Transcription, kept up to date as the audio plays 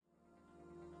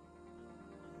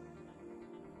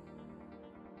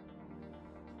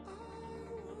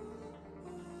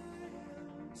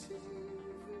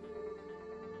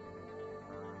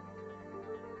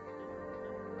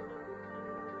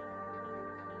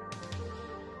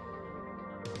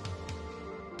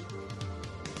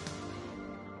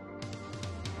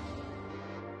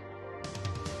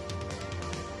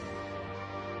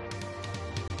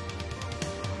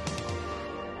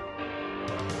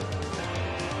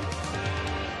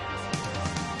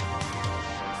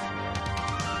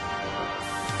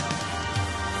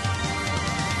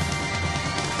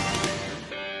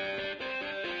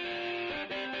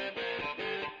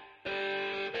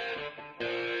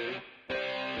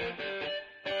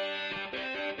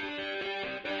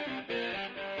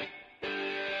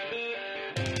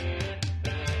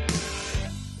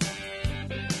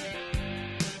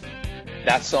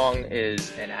That song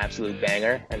is an absolute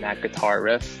banger, and that guitar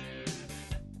riff,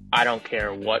 I don't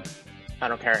care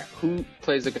who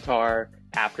plays the guitar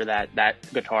after that. That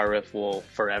guitar riff will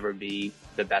forever be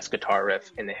the best guitar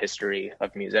riff in the history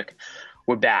of music.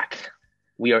 We're back.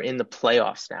 We are in the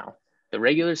playoffs now. The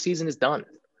regular season is done.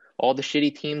 All the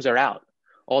shitty teams are out.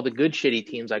 All the good shitty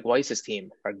teams like Weiss's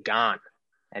team are gone.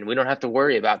 And we don't have to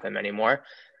worry about them anymore.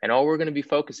 And all we're going to be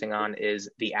focusing on is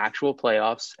the actual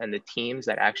playoffs and the teams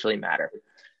that actually matter.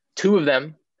 Two of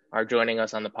them are joining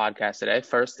us on the podcast today.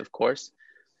 First, of course,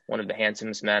 one of the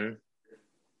handsomest men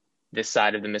this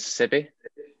side of the Mississippi,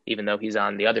 even though he's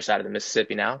on the other side of the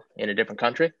Mississippi now in a different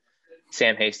country.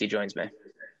 Sam Hasty joins me.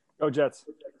 Go Jets.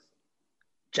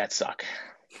 Jets suck.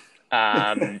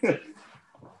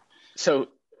 So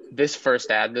this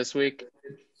first ad this week,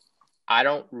 I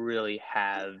don't really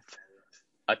have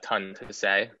a ton to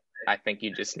say. I think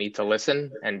you just need to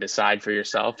listen and decide for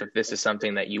yourself if this is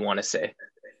something that you want to see.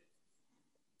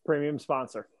 Premium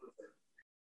sponsor.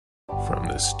 From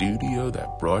the studio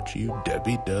that brought you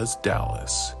Debbie Does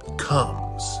Dallas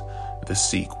comes the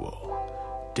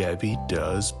sequel, Debbie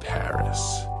Does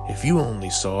Paris. If you only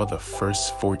saw the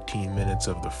first 14 minutes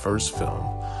of the first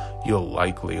film, you'll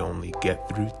likely only get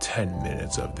through 10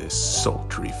 minutes of this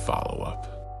sultry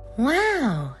follow-up.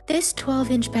 Wow, this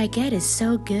 12-inch baguette is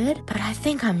so good, but I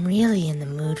think I'm really in the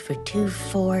mood for two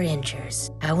 4-inchers.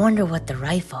 I wonder what the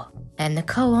rifle and the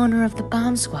co-owner of the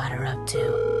bomb squad are up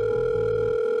to.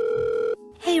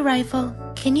 Hey, Rifle,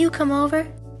 can you come over?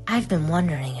 I've been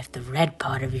wondering if the red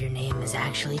part of your name is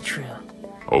actually true.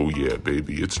 Oh yeah,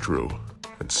 baby, it's true.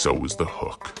 And so is the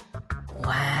hook.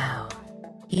 Wow,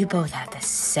 you both have the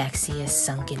sexiest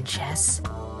sunken chests.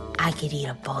 I could eat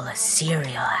a bowl of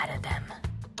cereal out of them.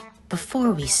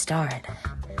 Before we start,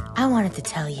 I wanted to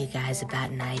tell you guys about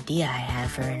an idea I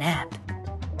have for an app.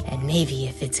 And maybe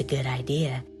if it's a good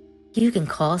idea, you can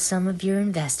call some of your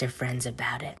investor friends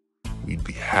about it. We'd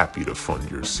be happy to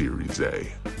fund your Series A,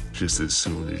 just as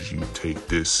soon as you take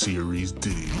this Series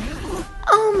D.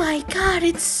 Oh my god,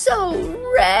 it's so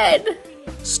red!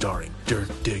 Starring Dirk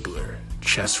Diggler,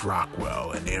 Chess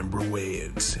Rockwell, and Amber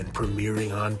Wayans, and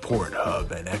premiering on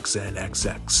Pornhub and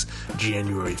XNXX,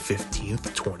 January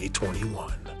 15th,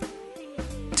 2021.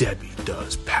 Debbie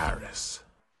Does Paris.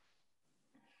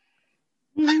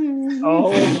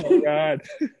 Oh my god.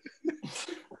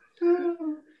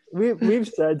 We've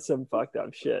said some fucked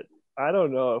up shit. I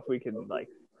don't know if we can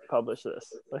publish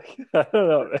this. I don't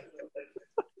know.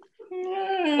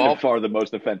 By far the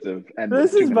most offensive. And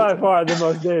this is by far the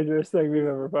most dangerous thing we've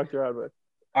ever fucked around with.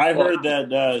 I heard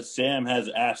that Sam has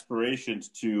aspirations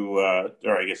to,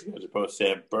 or I guess as opposed to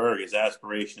Sam Berg has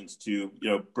aspirations to,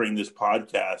 bring this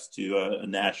podcast to a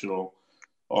national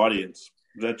audience.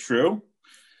 Is that true?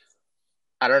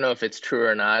 I don't know if it's true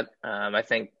or not. I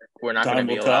think we're not going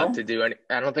to be allowed to do any.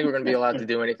 I don't think we're going to be allowed to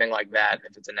do anything like that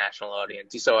if it's a national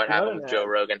audience. You saw what happened with Joe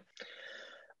Rogan.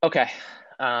 Okay.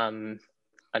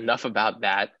 Enough about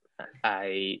that.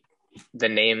 The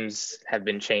names have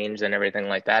been changed and everything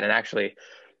like that. And actually, a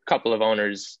couple of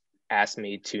owners asked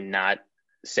me to not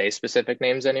say specific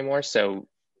names anymore. So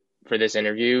for this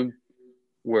interview,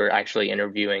 we're actually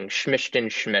interviewing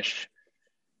Schmishton Schmish,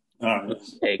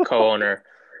 a co-owner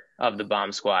of the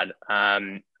Bomb Squad.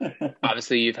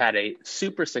 Obviously, you've had a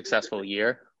super successful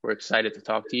year. We're excited to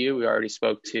talk to you. We already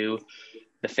spoke to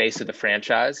the face of the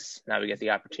franchise. Now we get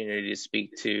the opportunity to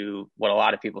speak to what a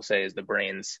lot of people say is the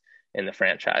brains in the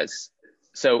franchise.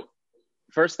 So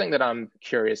first thing that I'm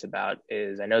curious about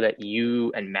is I know that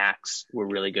you and Max were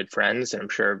really good friends, and I'm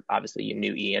sure obviously you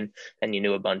knew Ian and you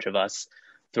knew a bunch of us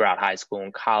throughout high school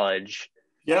and college.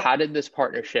 Yep. How did this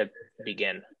partnership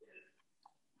begin?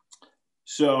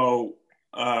 So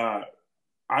I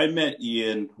met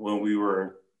Ian when we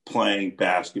were playing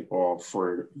basketball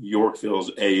for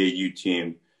Yorkville's AAU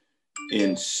team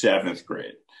in 7th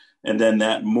grade. And then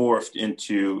that morphed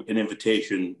into an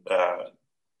invitation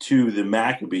to the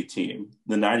Maccabee team,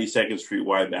 the 92nd Street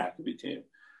Y Maccabee team,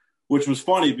 which was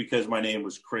funny because my name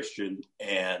was Christian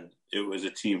and it was a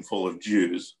team full of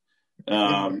Jews.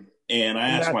 And I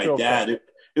asked my dad, it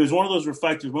was one of those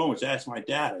reflective moments. I asked my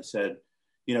dad, I said,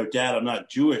 Dad, I'm not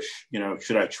Jewish.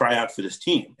 Should I try out for this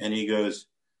team? And he goes,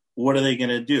 what are they going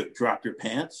to do? Drop your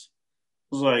pants?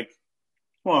 I was like,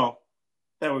 well,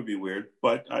 that would be weird,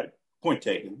 but point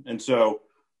taken. And so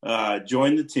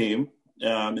joined the team.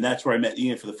 And that's where I met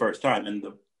Ian for the first time. And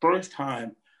the first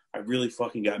time I really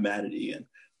fucking got mad at Ian,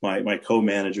 my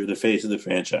co-manager, the face of the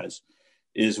franchise,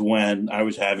 is when I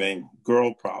was having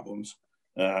girl problems.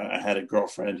 I had a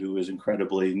girlfriend who was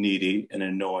incredibly needy and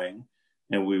annoying,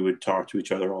 and we would talk to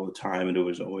each other all the time, and it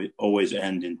was always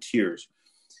end in tears.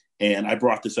 And I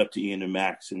brought this up to Ian and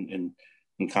Max in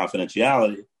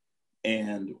confidentiality.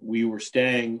 And we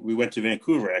went to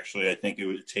Vancouver, actually. I think it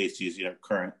was Tasty's,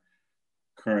 current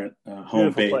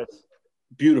home base. Place.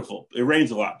 Beautiful. It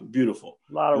rains a lot, but beautiful.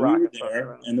 A lot of rockets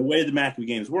there, and the way the Maccabee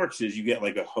Games works is you get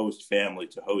like a host family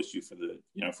to host you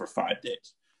for 5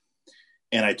 days.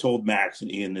 And I told Max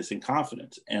and Ian this in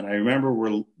confidence. And I remember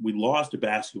we lost a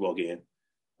basketball game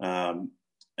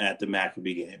at the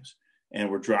Maccabee Games, and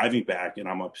we're driving back, and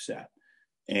I'm upset.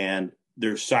 And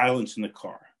there's silence in the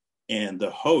car, and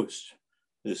the host,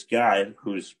 this guy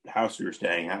whose house we were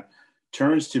staying at,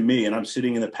 turns to me, and I'm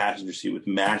sitting in the passenger seat with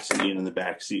Max and Ian in the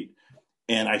back seat.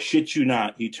 And I shit you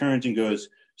not, he turns and goes,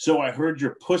 "So I heard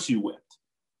your pussy whipped."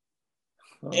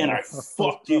 And I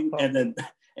fucking,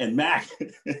 and Max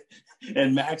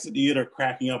and Ian are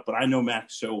cracking up, but I know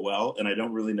Max so well, and I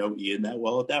don't really know Ian that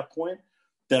well at that point,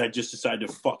 that I just decided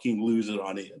to fucking lose it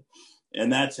on Ian.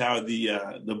 And that's how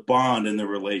the bond and the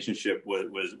relationship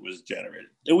was generated.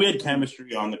 And we had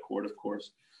chemistry on the court, of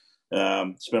course.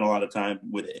 Spent a lot of time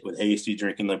with Hasty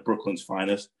drinking the Brooklyn's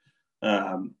finest.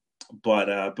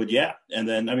 But yeah, and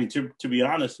then I mean to be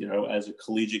honest, as a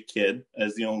collegiate kid,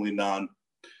 as the only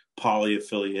non-poly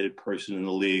affiliated person in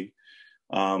the league,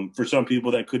 for some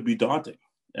people that could be daunting.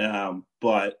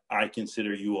 But I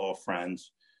consider you all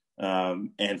friends,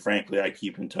 and frankly, I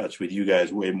keep in touch with you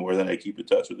guys way more than I keep in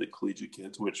touch with the collegiate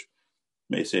kids, which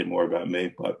may say more about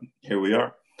me. But here we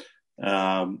are,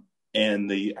 and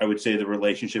I would say the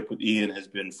relationship with Ian has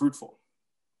been fruitful.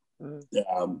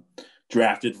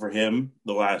 Drafted for him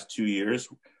the last 2 years,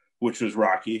 which was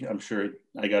rocky. I'm sure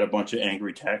I got a bunch of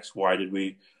angry texts. Why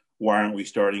aren't we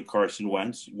starting Carson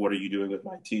Wentz? What are you doing with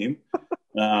my team?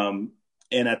 And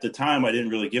at the time, I didn't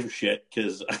really give a shit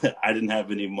because I didn't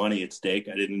have any money at stake.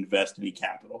 I didn't invest any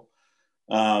capital.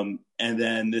 And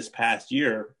then this past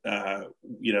year, the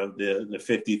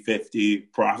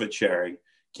 50-50 profit sharing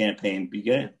campaign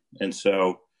began. And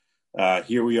so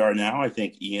here we are now. I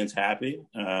think Ian's happy.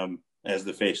 As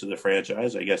the face of the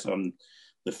franchise. I guess I'm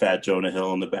the fat Jonah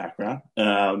Hill in the background.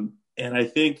 And I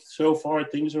think so far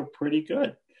things are pretty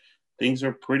good.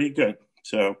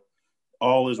 So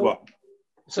all is well.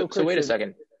 So wait a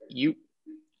second. You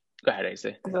go ahead,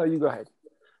 AC. No, you go ahead.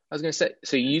 I was going to say,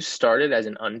 so you started as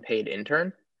an unpaid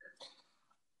intern?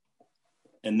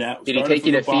 And that did he take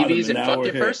you to Phoebe's and fuck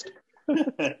you first?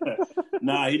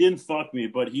 Nah, he didn't fuck me,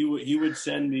 but he would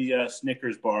send me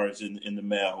Snickers bars in the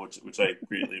mail, which I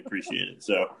greatly appreciated.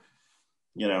 So,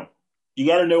 you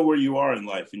got to know where you are in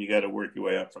life, and you got to work your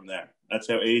way up from there. That's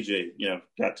how AJ,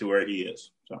 got to where he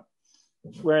is. So,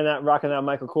 rocking that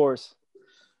Michael Kors.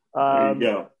 There you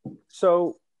go.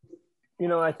 So,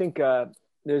 I think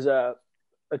there's a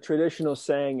traditional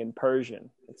saying in Persian.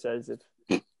 It says,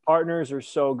 "If partners are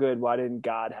so good, why didn't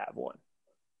God have one?"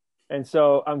 And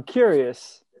so I'm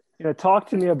curious, talk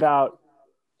to me about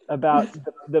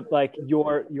the like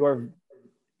your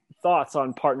thoughts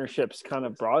on partnerships kind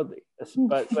of broadly,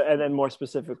 but and then more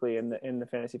specifically in the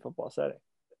fantasy football setting.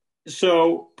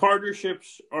 So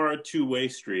partnerships are a two-way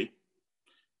street,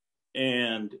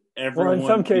 and everyone. Well, in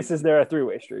some cases, they're a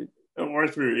three-way street. Or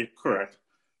three, correct.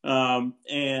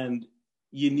 And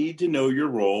you need to know your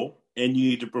role, and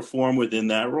you need to perform within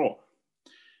that role.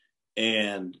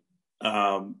 And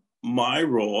my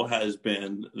role has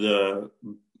been the,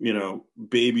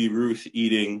 Baby Ruth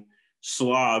eating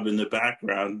slob in the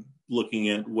background, looking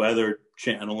at Weather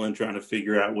Channel and trying to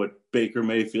figure out what Baker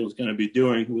Mayfield's going to be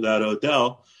doing without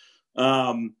Odell.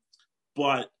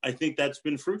 But I think that's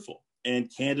been fruitful.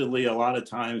 And candidly, a lot of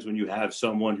times when you have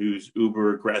someone who's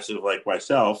uber aggressive like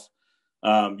myself,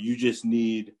 you just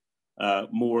need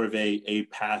more of a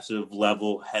passive,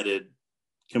 level-headed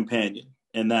companion.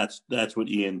 And that's what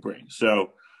Ian brings.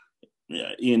 So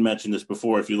yeah, Ian mentioned this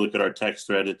before. If you look at our text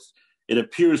thread, it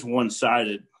appears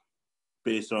one-sided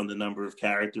based on the number of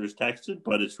characters texted,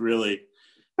 but it's really,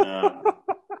 a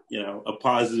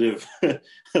positive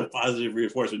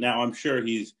reinforcement. Now, I'm sure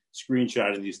he's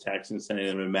screenshotting these texts and sending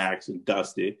them to Max and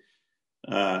Dusty,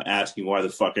 asking why the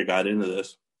fuck I got into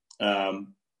this.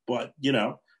 But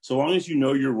so long as you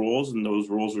know your roles and those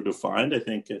roles are defined, I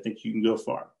think you can go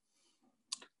far.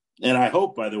 And I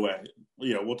hope, by the way,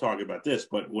 we'll talk about this,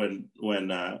 but when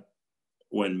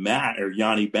Matt or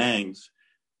Yanni Bangs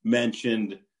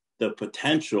mentioned the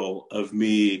potential of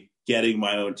me getting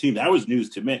my own team, that was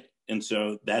news to me. And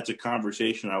so that's a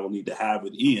conversation I will need to have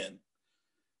with Ian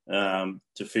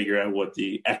to figure out what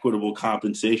the equitable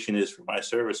compensation is for my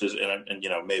services. And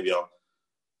maybe I'll,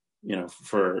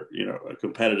 for, a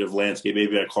competitive landscape,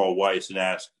 maybe I call Weiss and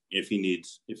ask if he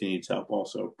needs help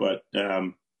also. But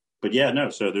yeah, no.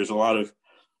 So there's a lot of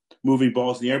moving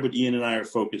balls in the air. But Ian and I are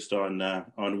focused on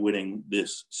winning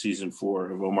this season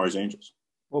 4 of Omar's Angels.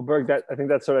 Well, Berg, I think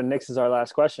that sort of nixes our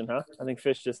last question, huh? I think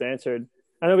Fish just answered.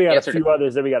 I know we got a few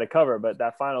others that we got to cover, but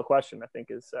that final question, I think,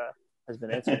 has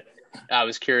been answered. I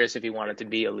was curious if he wanted to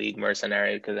be a league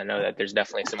mercenary, because I know that there's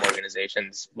definitely some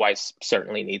organizations. Weiss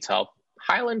certainly needs help.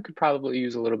 Highland could probably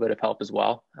use a little bit of help as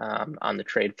well on the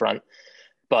trade front.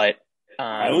 But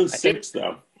Highland's 6th,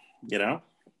 though. You know,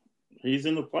 he's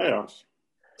in the playoffs.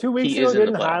 2 weeks ago,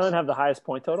 didn't Highland have the highest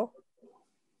point total?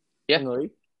 Yeah. In the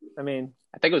league? I mean,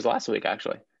 I think it was last week,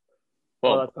 actually.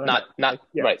 Well, not right.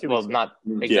 Well, not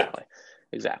exactly. Yeah.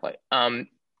 Exactly.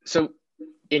 So,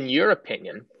 in your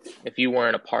opinion, if you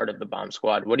weren't a part of the Bomb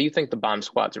Squad, what do you think the Bomb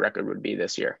Squad's record would be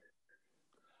this year?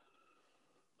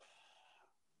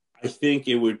 I think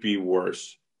it would be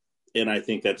worse. And I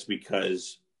think that's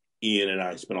because Ian and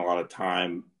I spent a lot of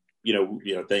time,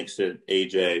 thanks to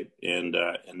AJ and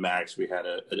Max, we had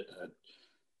a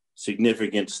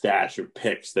significant stash of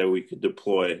picks that we could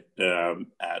deploy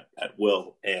at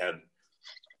will. And,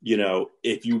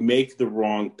 if you make the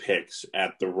wrong picks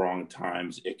at the wrong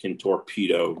times, it can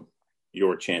torpedo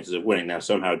your chances of winning. Now,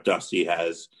 somehow Dusty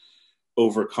has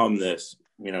overcome this,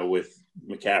 with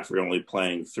McCaffrey only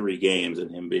playing 3 games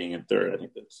and him being in 3rd. I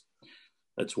think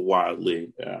that's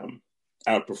wildly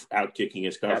out kicking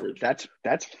his coverage. That's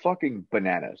fucking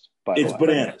bananas. It's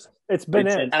bananas. It's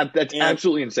bananas. That's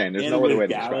absolutely insane. There's no other way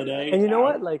to describe it. And you know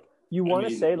what? Like, you want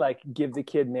to say, like, give the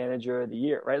kid manager of the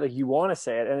year, right? Like, you want to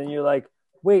say it, and then you're like,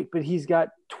 wait, but he's got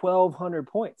 1,200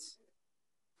 points.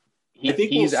 He's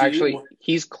closer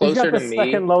got the to me.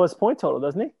 Second lowest point total,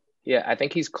 doesn't he? Yeah, I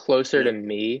think he's closer to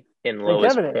me in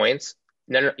lowest points.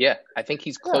 No, yeah, I think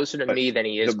he's closer to me than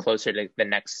he is closer to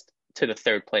the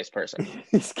 3rd place person.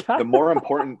 The more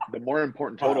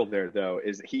important total there, though,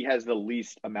 is he has the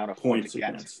least amount of points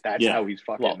against. That's how he's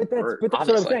fucking hurt. But that's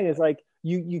what I'm saying is, like,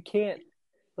 you can't,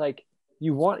 like,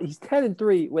 he's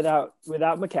 10-3 without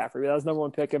McCaffrey, without his number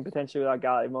 1 pick, and potentially without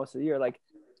Galley most of the year. Like,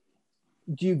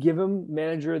 do you give him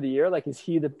manager of the year? Like, is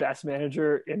he the best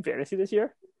manager in fantasy this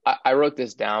year? I wrote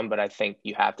this down, but I think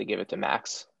you have to give it to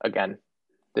Max again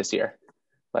this year.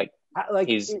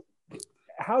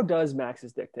 How does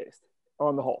Max's dick taste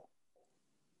on the whole?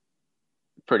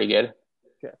 Pretty good.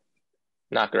 Okay.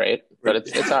 Not great, but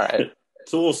it's all right.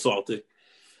 It's a little salty.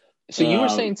 So you were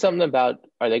saying something about,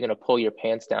 are they going to pull your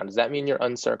pants down? Does that mean you're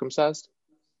uncircumcised?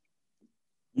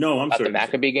 No, I'm sorry. The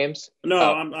Maccabee games? No,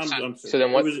 I'm so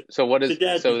then what? So what is?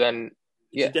 So then,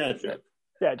 yeah, it's a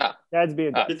dad joke. Dad's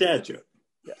being the dad joke.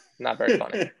 Yeah, not very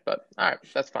funny, but all right,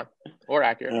 that's fine or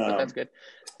accurate. But that's good.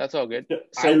 That's all good.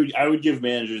 So, I would give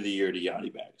manager of the year to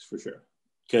Yachty Bags for sure,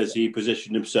 because he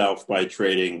positioned himself by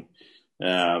trading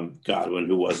Godwin,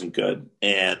 who wasn't good,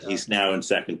 and he's now in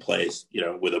 2nd place.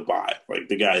 With a bye. Like,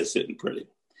 the guy is sitting pretty.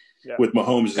 Yeah. With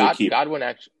Mahomes as a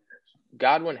keeper.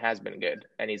 Godwin has been good,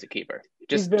 and he's a keeper.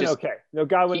 He's been okay. No,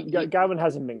 Godwin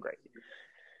hasn't been great.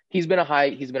 He's been a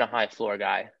high floor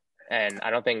guy. And I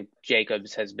don't think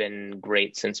Jacobs has been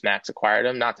great since Max acquired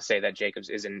him. Not to say that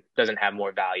Jacobs doesn't have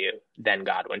more value than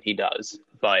Godwin. He does.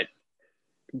 But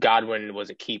Godwin was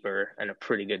a keeper and a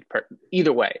pretty good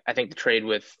either way. I think the trade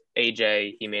with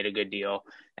AJ, he made a good deal.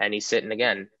 And he's sitting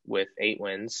again with 8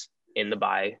 wins in the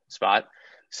bye spot.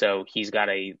 So he's got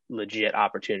a legit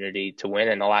opportunity to win.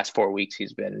 In the last 4 weeks,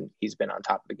 he's been on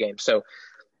top of the game. So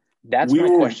that's my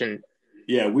question.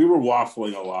 Yeah, we were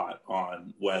waffling a lot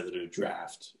on whether to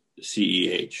draft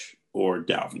CEH or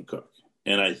Dalvin Cook,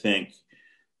 and I think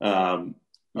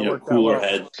cooler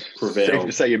heads prevailed. Safe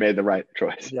to say you made the right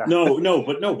choice. Yeah. No,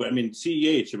 but I mean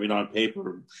CEH. I mean, on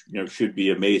paper, should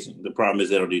be amazing. The problem is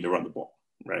they don't need to run the ball,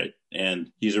 right?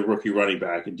 And he's a rookie running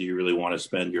back, and do you really want to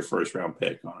spend your 1st round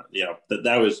pick on it?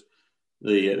 That was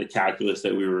the calculus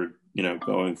that we were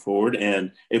going forward.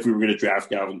 And if we were going to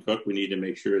draft Dalvin Cook, we need to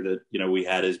make sure that we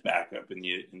had his backup in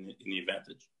the event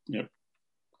that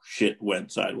shit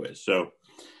went sideways. So,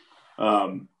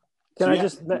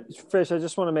 Fish, I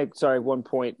just want to make, one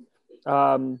point.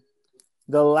 The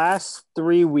last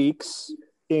 3 weeks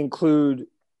include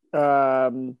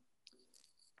half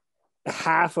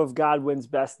of Godwin's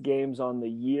best games on the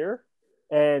year.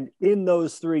 And in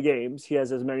those 3 games, he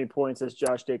has as many points as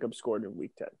Josh Jacobs scored in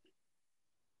week 10.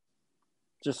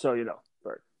 Just so you know,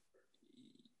 Bert.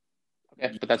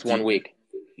 Okay, but that's 1 week.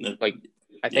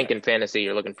 I think in fantasy,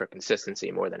 you're looking for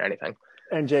consistency more than anything.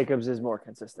 And Jacobs is more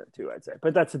consistent too, I'd say.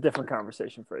 But that's a different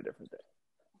conversation for a different day.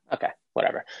 Okay,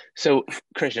 whatever. So,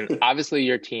 Christian, obviously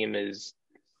your team is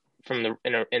in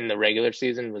the regular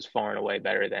season was far and away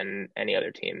better than any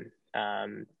other team.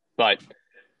 But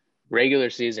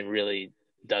regular season really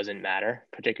doesn't matter,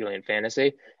 particularly in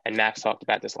fantasy. And Max talked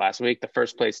about this last week. The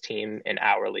first place team in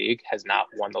our league has not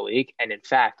won the league. And in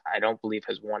fact, I don't believe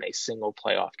has won a single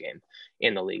playoff game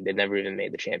in the league. They've never even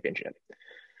made the championship.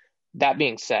 That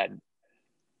being said,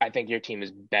 I think your team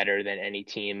is better than any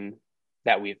team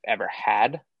that we've ever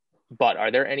had. But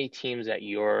are there any teams that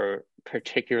you're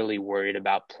particularly worried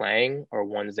about playing, or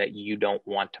ones that you don't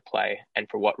want to play, and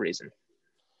for what reason?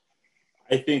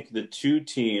 I think the two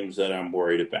teams that I'm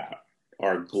worried about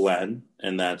are Glenn,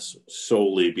 and that's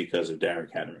solely because of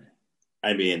Derrick Henry.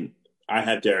 I mean, I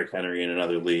have Derrick Henry in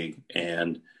another league,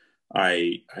 and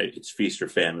it's feast or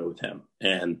famine with him.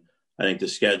 And I think the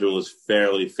schedule is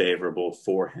fairly favorable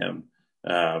for him,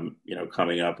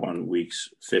 coming up on weeks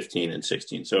 15 and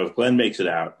 16. So if Glenn makes it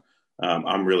out,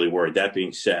 I'm really worried. That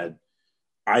being said,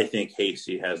 I think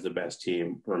Hasty has the best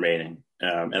team remaining.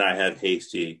 And I have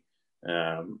Hasty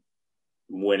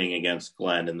winning against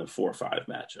Glenn in the 4-5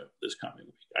 matchup this coming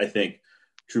week. I think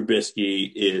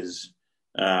Trubisky is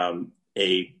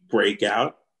a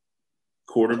breakout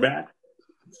quarterback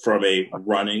from a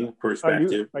running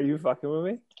perspective. Are you fucking with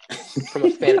me? From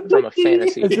a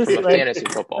fantasy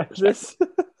football perspective.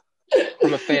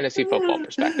 From a fantasy football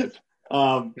perspective.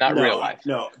 Not real life.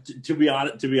 No, to be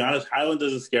honest, Highland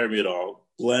doesn't scare me at all.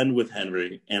 Glenn with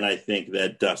Henry, and I think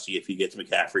that Dusty, if he gets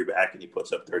McCaffrey back and he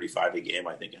puts up 35 a game,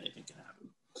 I think anything can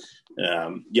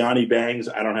happen. Yanni Bangs,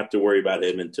 I don't have to worry about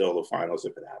him until the finals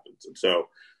if it happens. And so,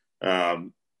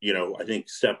 I think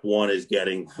step one is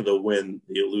getting the win,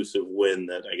 the elusive win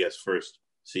that I guess first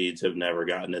seeds have never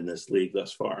gotten in this league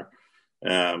thus far.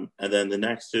 And then the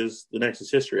next is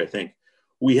history. I think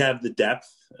we have the depth.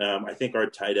 I think our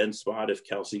tight end spot, if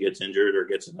Kelsey gets injured or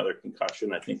gets another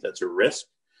concussion, I think that's a risk.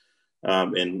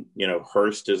 And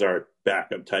Hurst is our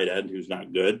backup tight end who's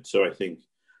not good. So I think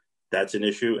that's an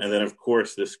issue. And then of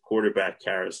course this quarterback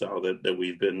carousel that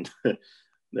we've been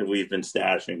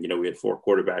stashing. We had 4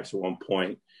 quarterbacks at one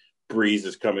point. Breeze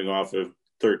is coming off of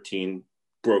 13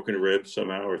 broken ribs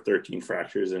somehow, or 13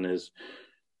 fractures in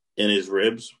his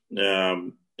ribs.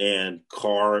 And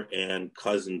Carr and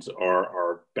Cousins are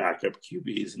our backup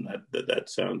QBs, and that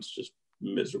sounds just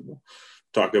miserable.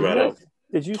 Talk about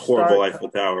a horrible Eiffel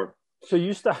Tower. So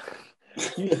you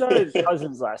started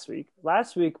Cousins last week.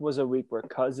 Last week was a week where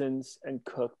Cousins and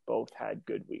Cook both had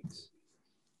good weeks.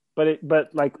 But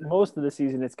like most of the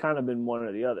season, it's kind of been one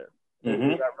or the other.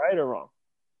 Mm-hmm. Is that right or wrong?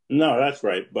 No, that's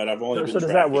right. But I've only been. So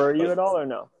does that worry you at all, or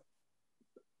no?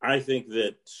 I think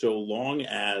that so long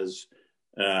as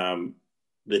the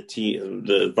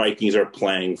Vikings are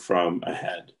playing from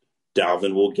ahead,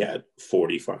 Dalvin will get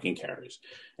 40 fucking carries.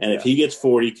 And if he gets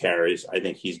 40 carries, I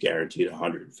think he's guaranteed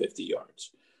 150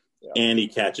 yards. Yeah. And he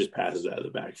catches passes out of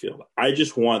the backfield. I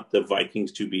just want the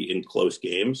Vikings to be in close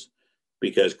games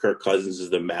because Kirk Cousins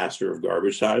is the master of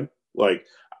garbage time. Like,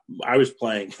 I was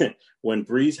playing when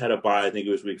Breeze had a bye, I think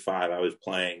it was week 5, I was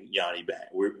playing Yanni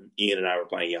Banks. Ian and I were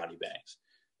playing Yanni Banks.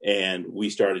 And we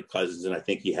started Cousins, and I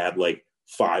think he had like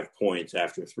 5 points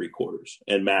after 3 quarters.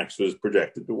 And Max was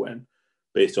projected to win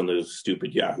based on those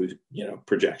stupid Yahoo,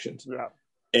 projections. Yeah.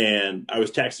 And I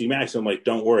was texting Max, and I'm like,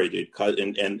 don't worry, dude.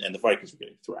 And the Vikings were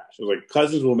getting thrashed. I was like,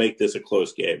 Cousins will make this a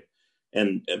close game.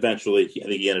 And eventually, I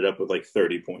think he ended up with like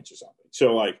 30 points or something.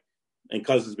 So, and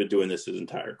Cousins has been doing this his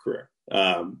entire career.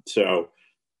 So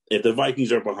if the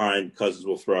Vikings are behind, Cousins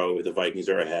will throw. If the Vikings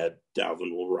are ahead,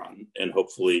 Dalvin will run. And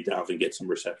hopefully Dalvin gets some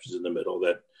receptions in the middle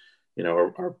that,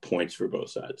 are points for both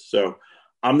sides. So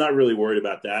I'm not really worried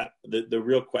about that. The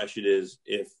real question is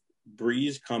if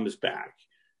Breeze comes back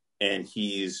and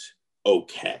he's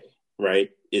okay, right?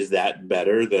 Is that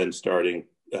better than starting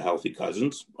a healthy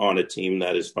Cousins on a team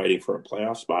that is fighting for a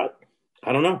playoff spot?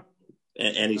 I don't know.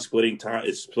 And he's splitting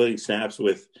snaps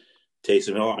with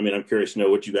Taysom Hill. I mean, I'm curious to know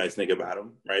what you guys think about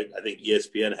him, right? I think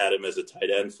ESPN had him as a tight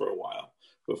end for a while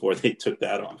before they took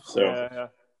that off. So,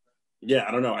 yeah,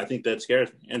 I don't know. I think that scares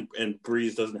me. And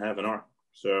Breeze doesn't have an arm.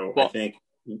 So I think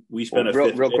we spent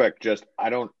real quick, just I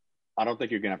don't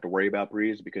think you're gonna have to worry about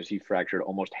Breeze because he fractured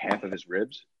almost half of his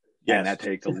ribs. Yes. And that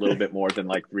takes a little bit more than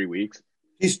like 3 weeks.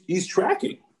 He's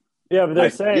tracking. Yeah, but they're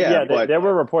saying there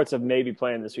were reports of maybe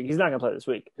playing this week. He's not going to play this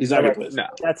week. He's not going to play. No,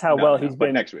 that's how he's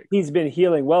been next week. He's been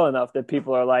healing well enough that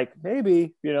people are like,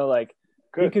 maybe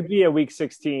he could be a week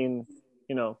 16,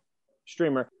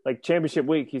 streamer. Like championship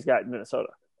week, he's got Minnesota.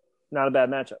 Not a bad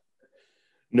matchup.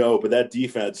 No, but that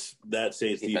Saints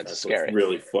defense is scary.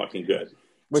 Really fucking good,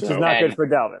 which is not good for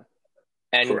Dalvin.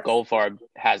 And correct. Goldfarb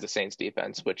has the Saints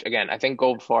defense, which, again, I think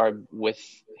Goldfarb, with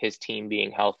his team being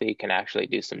healthy, can actually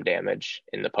do some damage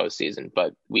in the postseason.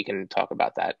 But we can talk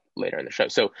about that later in the show.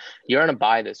 So you're on a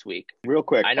bye this week. Real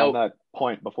quick, on that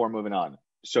point before moving on.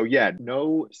 So,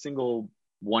 no single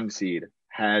 1 seed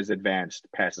has advanced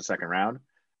past the second round.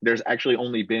 There's actually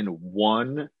only been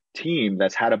one team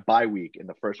that's had a bye week in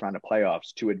the first round of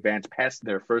playoffs to advance past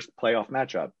their first playoff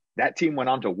matchup. That team went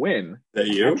on to win. That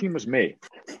you? That team was me.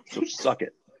 So suck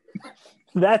it.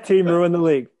 That team ruined the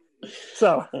league.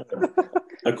 So,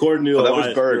 according to that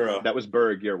was Berg. That was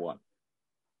Berg year 1.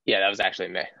 Yeah, that was actually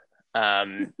me,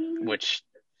 which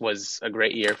was a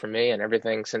great year for me, and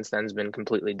everything since then has been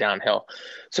completely downhill.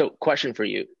 So, question for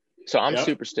you. So I'm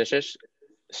superstitious.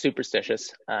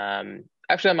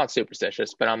 Actually, I'm not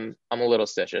superstitious, but I'm a little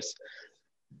stitious.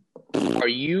 Are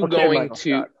you going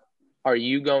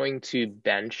to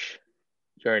bench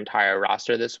your entire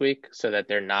roster this week so that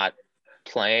they're not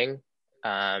playing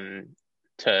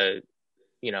to,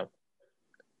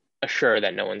 assure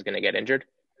that no one's going to get injured?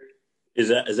 Is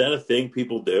that a thing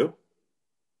people do?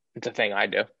 It's a thing I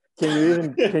do.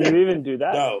 Can you even do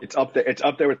that? No. It's up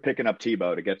there with picking up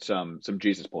Tebow to get some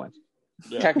Jesus points.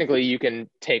 Yeah. Technically, you can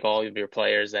take all of your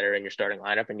players that are in your starting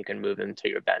lineup and you can move them to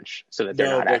your bench so that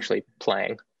they're not actually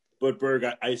playing. But Berg,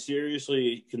 I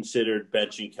seriously considered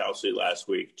benching Kelsey last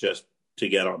week just to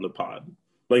get on the pod.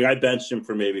 Like, I benched him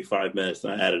for maybe 5 minutes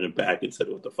and I added him back and said,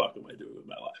 "What the fuck am I doing with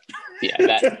my life?" Yeah,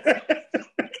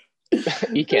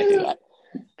 you can't do that.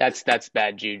 That's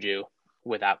bad juju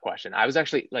without question. I was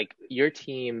actually like your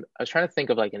team. I was trying to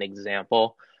think of like an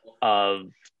example of.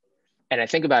 And I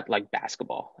think about like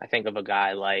basketball. I think of a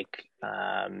guy like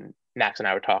Max and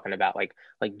I were talking about like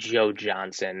Joe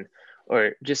Johnson,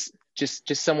 or just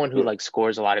someone who like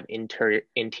scores a lot of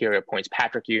interior points.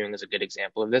 Patrick Ewing is a good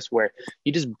example of this, where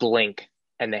you just blink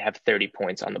and they have 30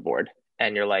 points on the board,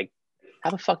 and you're like, how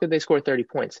the fuck did they score 30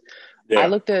 points? Yeah. I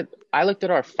looked at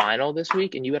our final this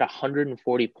week, and you had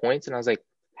 140 points, and I was like,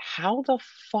 how the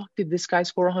fuck did this guy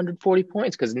score 140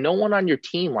 points? Because no one on your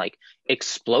team like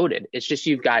exploded. It's just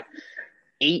you've got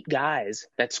 8 guys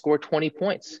that score 20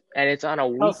 points, and it's on a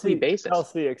weekly basis.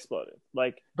 Kelsey exploded,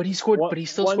 but he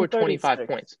still scored 25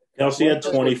 points. Kelsey had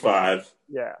 25.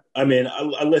 Yeah, I mean,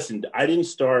 I listened. I didn't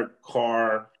start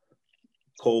Carr,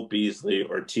 Cole Beasley,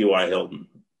 or T.Y. Hilton.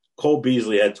 Cole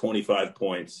Beasley had 25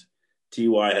 points.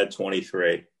 T.Y. had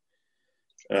 23.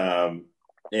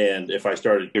 And if I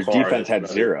started your Carr, defense had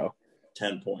 0.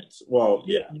 10 points. Well,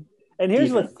 yeah. And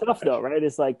here's what's tough though, right?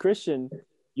 It's like, Christian,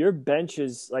 your bench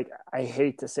is like, I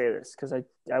hate to say this because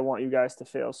I want you guys to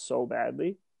fail so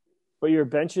badly, but your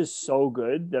bench is so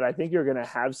good that I think you're going to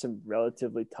have some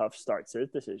relatively tough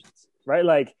start-sit decisions, right?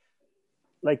 Like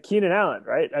Keenan Allen,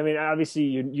 right? I mean, obviously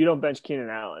you don't bench Keenan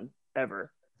Allen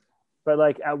ever, but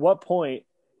like at what point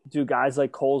do guys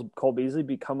like Cole Beasley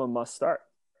become a must start,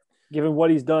 given what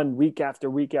he's done week after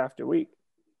week after week?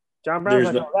 John Brown's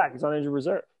not coming back. He's on injured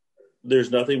reserve.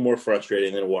 There's nothing more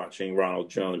frustrating than watching Ronald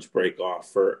Jones break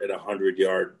off for an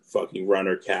 100-yard fucking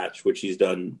runner catch, which he's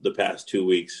done the past 2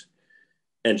 weeks,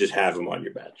 and just have him on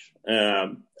your bench.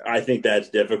 I think that's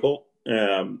difficult.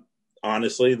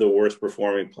 Honestly, the worst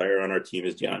performing player on our team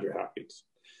is DeAndre Hopkins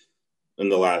in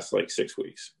the last 6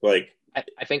 weeks.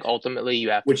 I think ultimately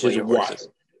you have to play your horses.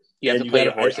 You have to play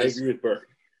your horses. I agree with Berg.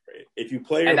 Right? If you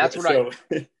play, and that's what I'm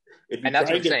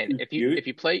saying. If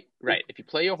you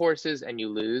play your horses and you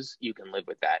lose, you can live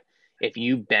with that. If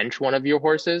you bench one of your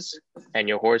horses and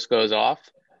your horse goes off,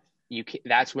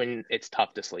 that's when it's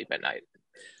tough to sleep at night.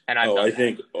 And I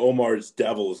think Omar's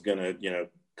devil is gonna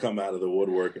come out of the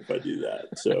woodwork if I do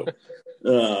that. So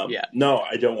yeah, no,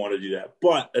 I don't want to do that.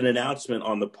 But an announcement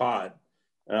on the pod.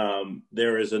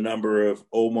 There is a number of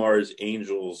Omar's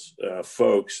Angels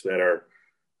folks that are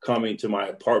coming to my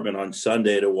apartment on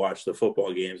Sunday to watch the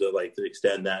football games. I'd like to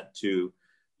extend that to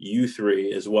you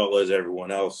three as well as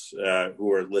everyone else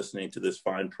who are listening to this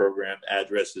fine program.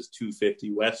 Address is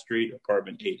 250 West Street,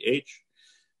 apartment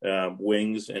 8H.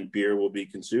 Wings and beer will be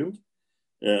consumed.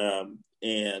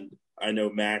 And I know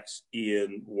Max,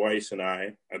 Ian, Weiss, and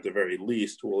I, at the very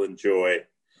least, will enjoy.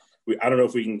 I don't know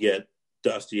if we can get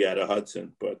Dusty out of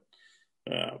Hudson, but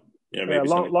maybe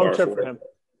long trip for him.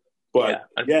 But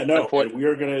we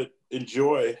are going to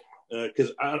enjoy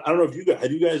because I don't know if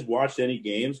have you guys watched any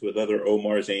games with other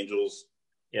Omar's Angels,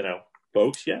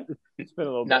 folks yet? It's been a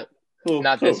little bit.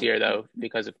 Not this year though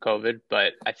because of COVID.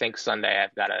 But I think Sunday I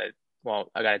got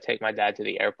to take my dad to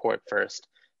the airport first,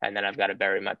 and then I've got to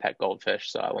bury my pet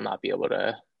goldfish, so I will not be able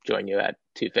to join you at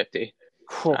 250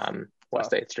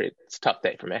 West 8th Street. It's a tough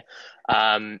day for me.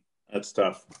 That's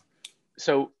tough.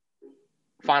 So,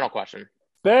 final question.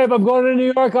 Babe, I'm going to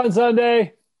New York on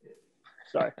Sunday.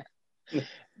 Sorry.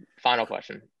 Final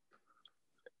question.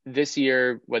 This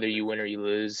year, whether you win or you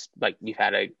lose, you've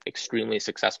had an extremely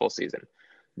successful season.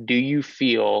 Do you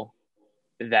feel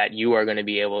that you are going to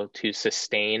be able to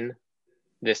sustain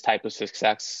this type of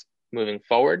success moving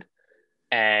forward?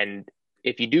 And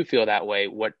if you do feel that way,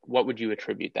 what would you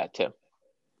attribute that to?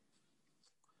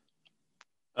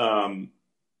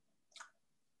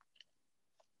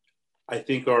 I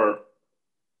think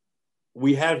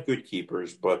we have good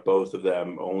keepers, but both of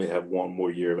them only have one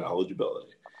more year of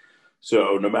eligibility.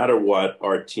 So no matter what,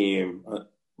 our team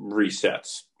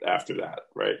resets after that,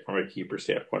 right? From a keeper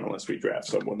standpoint, unless we draft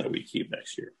someone that we keep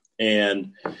next year.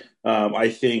 And I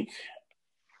think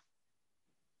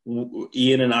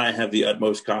Ian and I have the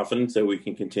utmost confidence that we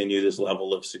can continue this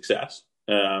level of success.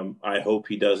 I hope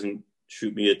he doesn't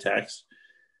shoot me a text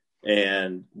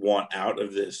and want out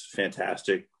of this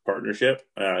fantastic partnership.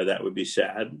 That would be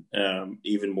sad,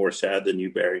 even more sad than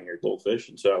you burying your goldfish.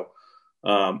 And so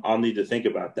I'll need to think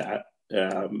about that.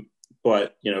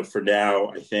 But, for now,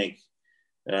 I think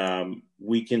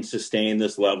we can sustain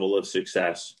this level of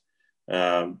success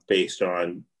based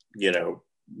on,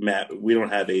 Matt. We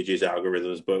don't have AJ's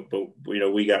algorithms, but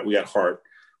we got heart,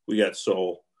 we got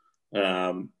soul,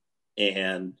 and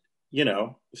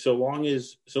so long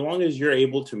as you're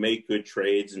able to make good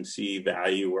trades and see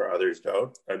value where others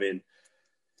don't, I mean,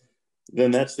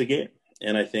 then that's the game.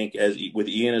 And I think with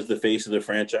Ian as the face of the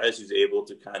franchise, he's able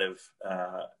to kind of,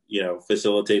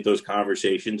 facilitate those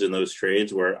conversations and those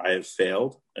trades where I have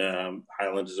failed.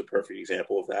 Highland is a perfect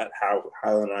example of that. How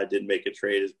Highland and I didn't make a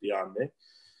trade is beyond me.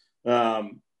 I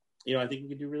think we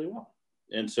can do really well.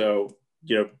 And so,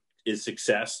 is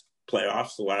success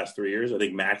playoffs the last 3 years? I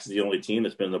think Max is the only team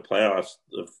that's been in the playoffs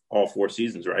of all 4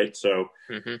 seasons, right? So,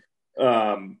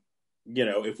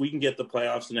 if we can get the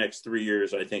playoffs the next 3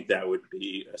 years, I think that would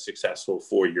be a successful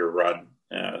 4-year run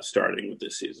starting with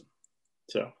this season.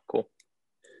 So cool.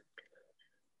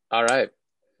 All right.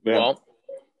 Yeah. Well,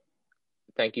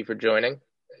 thank you for joining.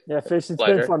 Yeah, Fish, it's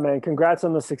been fun, man. Congrats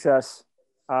on the success.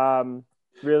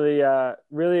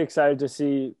 Really excited to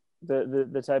see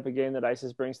the type of game that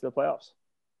ISIS brings to the playoffs.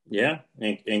 Yeah,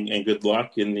 and good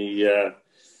luck in the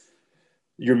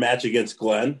your match against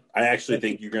Glenn. I actually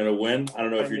think you're going to win. I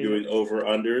don't know if you're doing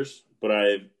over-unders, but I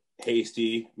have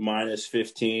Hasty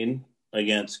 -15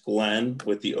 against Glenn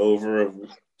with the over of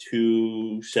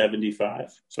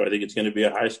 275. So I think it's going to be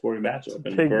a high-scoring matchup.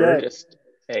 And just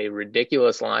a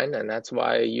ridiculous line, and that's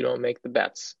why you don't make the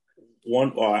bets.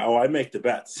 I make the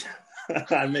bets.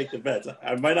 I make the bets.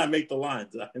 I might not make the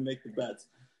lines. I make the bets.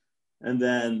 And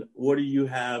then what do you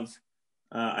have?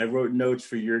 I wrote notes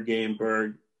for your game,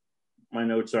 Berg. My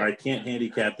notes are I can't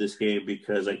handicap this game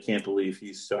because I can't believe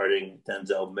he's starting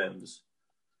Denzel Mims.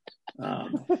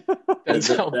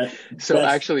 Actually,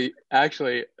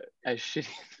 as shitty as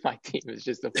my team is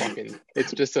just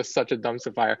it's just such a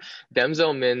dumpster fire.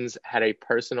 Denzel Mims had a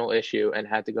personal issue and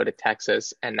had to go to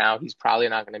Texas, and now he's probably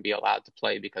not going to be allowed to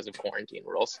play because of quarantine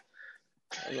rules.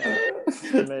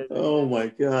 Oh my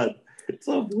God. It's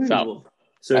unbelievable.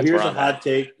 So here's a hot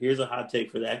take. Here's a hot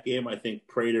take for that game. I think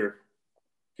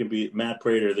Matt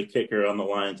Prater, the kicker on the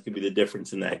Lions, could be the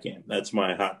difference in that game. That's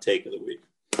my hot take of the week.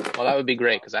 Well, that would be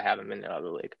great because I have him in the other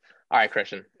league. All right,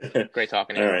 Christian. Great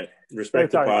talking to you. All right.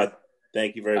 Respect the pod.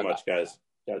 Thank you very much, guys.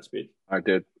 Godspeed. All right,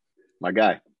 dude. My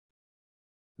guy.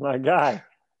 Had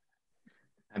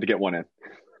to get one in.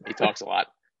 He talks a lot.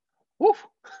 Woo.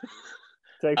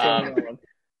 Take care. All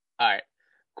right.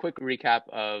 Quick recap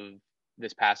of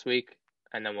this past week,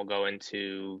 and then we'll go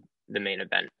into the main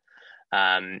event.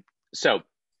 Let's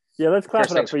clap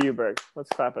it up for you, Berg. Let's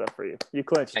clap it up for you. You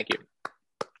clinched. Thank you.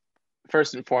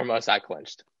 First and foremost, I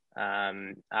clinched.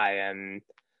 I am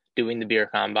doing the beer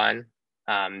combine.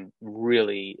 I'm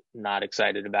really not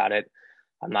excited about it.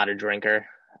 I'm not a drinker.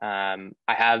 I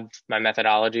have my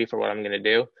methodology for what I'm going to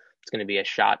do. It's going to be a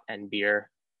shot and beer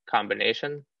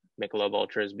combination. Michelob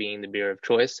Ultras being the beer of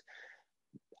choice.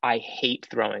 I hate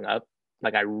throwing up.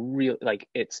 I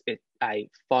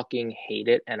fucking hate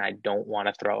it, and I don't want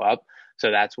to throw up.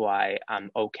 So that's why I'm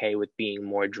okay with being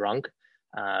more drunk,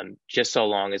 just so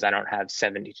long as I don't have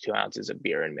 72 ounces of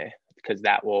beer in me, because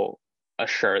that will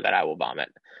assure that I will vomit.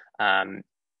 And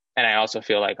I also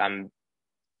feel like I'm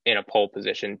in a pole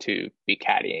position to be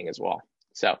caddying as well.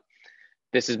 So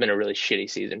this has been a really shitty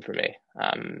season for me.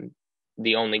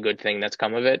 The only good thing that's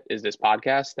come of it is this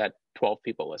podcast that 12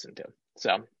 people listen to.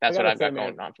 So that's what I've got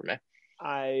going on for me.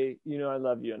 I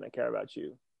love you and I care about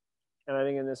you. And I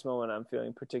think in this moment, I'm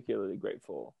feeling particularly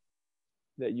grateful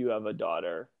that you have a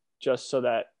daughter, just so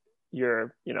that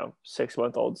your,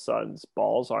 6-month-old son's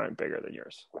balls aren't bigger than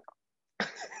yours.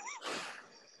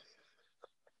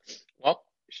 Well,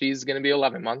 she's going to be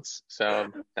 11 months.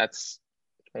 So that's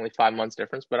only 5 months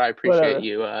difference, but I appreciate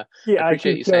you. I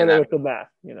appreciate you saying that. With the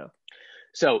math,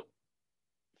 So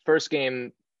first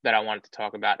game that I wanted to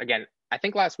talk about, again, I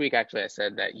think last week actually I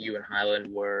said that you and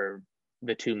Highland were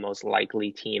the two most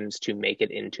likely teams to make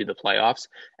it into the playoffs,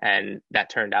 and that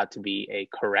turned out to be a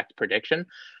correct prediction.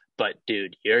 But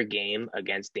dude, your game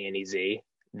against Danny Z,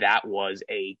 that was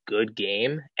a good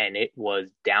game, and it was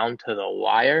down to the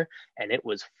wire, and it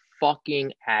was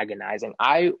fucking agonizing.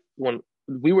 When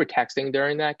we were texting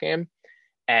during that game,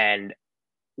 and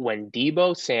when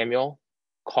Deebo Samuel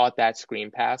caught that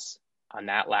screen pass on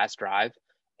that last drive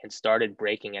and started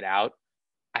breaking it out,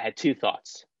 I had two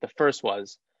thoughts. The first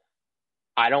was,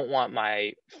 I don't want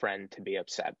my friend to be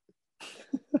upset.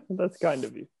 That's kind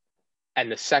of you. And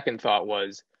the second thought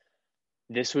was,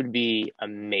 this would be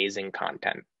amazing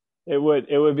content. It would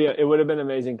have been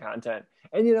amazing content.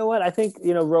 And you know what? I think,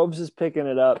 Robes is picking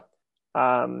it up.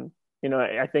 I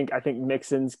think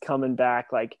Mixon's coming back.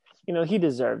 Like, he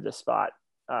deserved a spot.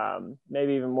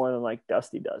 Maybe even more than like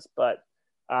Dusty does. But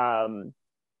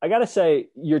I gotta say,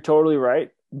 you're totally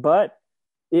right. But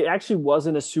it actually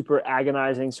wasn't a super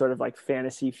agonizing sort of like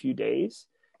fantasy few days,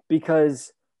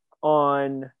 because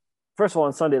first of all,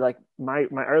 on Sunday, like my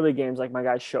early games, like my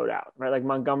guys showed out, right? Like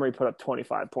Montgomery put up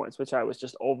 25 points, which I was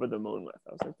just over the moon with.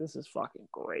 I was like, this is fucking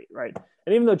great, right?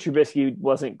 And even though Trubisky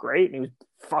wasn't great, and he was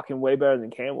fucking way better than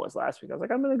Cam was last week, I was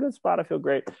like, I'm in a good spot. I feel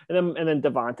great. And then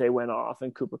Devontae went off,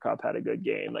 and Cooper Kupp had a good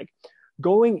game. Like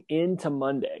going into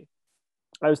Monday,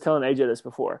 I was telling AJ this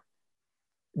before.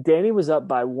 Danny was up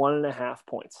by 1.5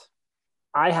 points.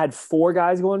 I had 4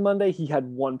 guys going Monday. He had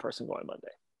 1 person going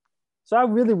Monday. So I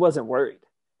really wasn't worried.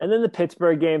 And then the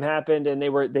Pittsburgh game happened, and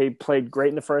they played great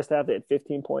in the first half. They had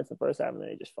 15 points in the first half, and then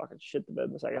they just fucking shit the bed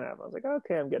in the second half. I was like,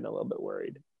 okay, I'm getting a little bit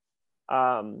worried.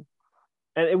 And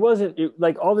it wasn't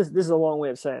like all this. This is a long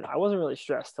way of saying I wasn't really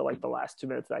stressed till like the last 2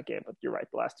 minutes of that game. But you're right,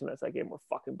 the last 2 minutes of that game were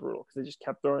fucking brutal because they just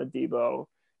kept throwing at Debo.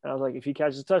 And I was like, if he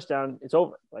catches a touchdown, it's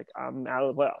over. Like, I'm out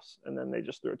of the playoffs. And then they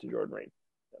just threw it to Jordan Reed.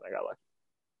 And I got lucky.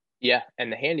 Yeah,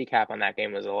 and the handicap on that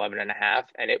game was 11.5,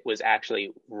 and it was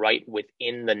actually right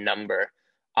within the number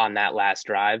on that last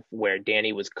drive where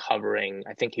Danny was covering.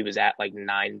 I think he was at like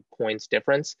 9 points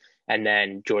difference. And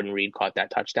then Jordan Reed caught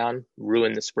that touchdown,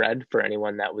 ruined the spread for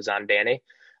anyone that was on Danny.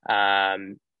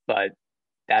 But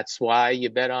that's why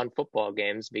you bet on football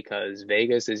games, because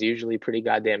Vegas is usually pretty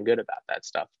goddamn good about that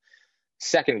stuff.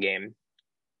 Second game,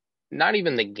 not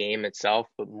even the game itself,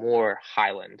 but more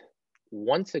Highland.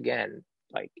 Once again,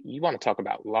 like, you want to talk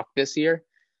about luck this year?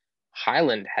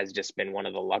 Highland has just been one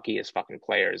of the luckiest fucking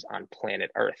players on planet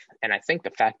Earth. And I think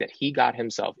the fact that he got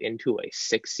himself into a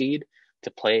 6 seed to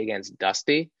play against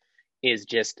Dusty is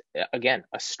just, again,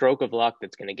 a stroke of luck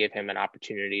that's going to give him an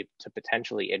opportunity to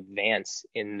potentially advance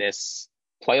in this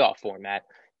playoff format,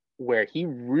 where he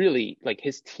really, like,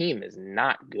 his team is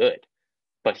not good,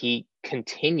 but he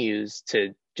continues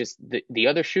to just, the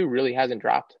other shoe really hasn't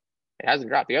dropped. It hasn't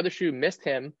dropped. The other shoe missed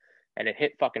him, and it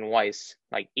hit fucking Weiss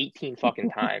like 18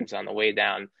 fucking times on the way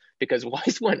down, because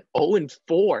Weiss went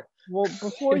 0-4. Well,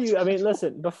 before you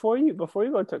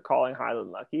go to calling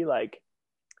Highland lucky, like,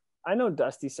 I know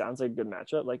Dusty sounds like a good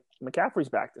matchup. Like, McCaffrey's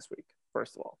back this week,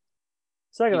 first of all.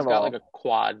 Second of all, he's got like a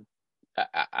quad.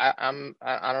 I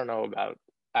don't know about.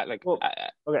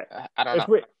 Okay. I don't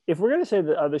know. If we're gonna say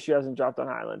the other shoe hasn't dropped on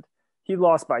Highland, he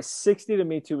lost by 60 to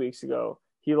me 2 weeks ago.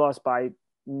 He lost by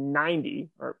 90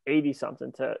 or 80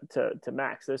 something to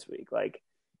Max this week. Like,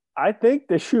 I think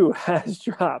the shoe has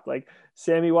dropped. Like,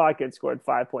 Sammy Watkins scored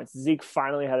 5 points. Zeke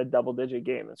finally had a double-digit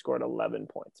game and scored 11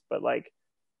 points. But, like,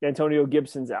 Antonio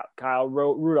Gibson's out. Kyle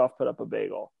Rudolph put up a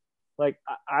bagel. Like,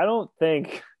 I don't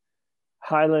think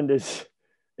Highland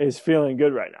is feeling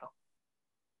good right now.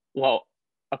 Well,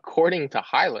 according to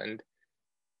Highland,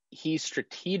 he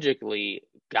strategically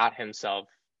got himself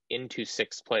into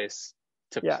 6th place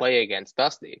to play against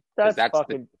Dusty. That's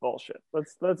fucking bullshit.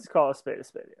 Let's call a spade a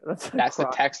spade. That's the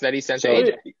text that he sent to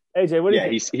AJ. AJ, what do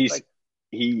you think?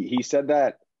 He said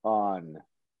that on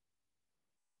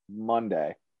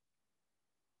Monday,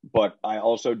 but I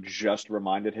also just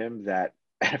reminded him that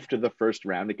after the first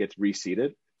round it gets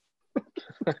reseeded.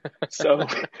 So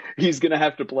he's gonna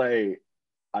have to play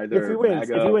either. If he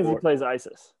wins, he plays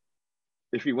ISIS.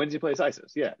 If he wins, he plays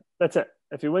ISIS. Yeah, that's it.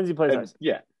 If he wins, he plays ISIS.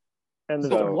 Yeah. And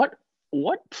so,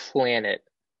 what planet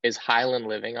is Highland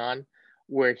living on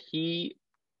where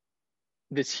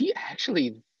does he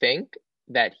actually think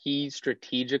that he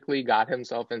strategically got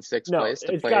himself in 6th place to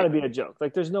play? It's got to be a joke.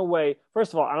 Like, there's no way.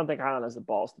 First of all, I don't think Highland has the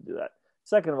balls to do that.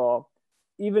 Second of all,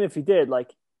 even if he did,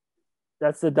 like,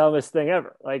 that's the dumbest thing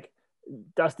ever. Like,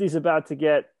 Dusty's about to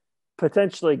get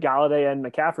potentially Galladay and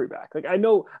McCaffrey back. Like, I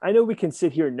know we can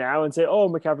sit here now and say, oh,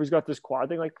 McCaffrey's got this quad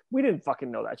thing. Like, we didn't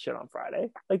fucking know that shit on Friday.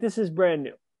 Like, this is brand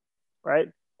new, right?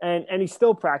 And he's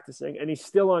still practicing, and he's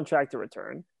still on track to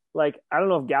return. Like, I don't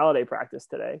know if Galladay practiced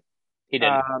today. He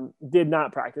didn't. Did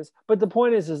not practice. But the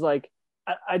point is like,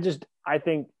 I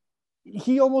think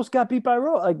he almost got beat by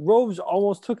Rove. Like, Roves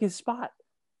almost took his spot.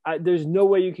 There's no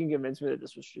way you can convince me that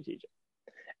this was strategic.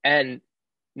 And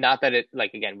not that it,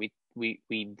 like, again,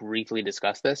 we briefly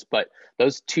discussed this, but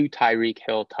those 2 Tyreek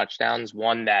Hill touchdowns,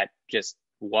 one that just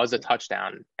was a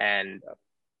touchdown, and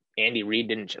Andy Reid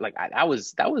didn't, like, that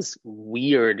was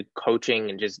weird coaching,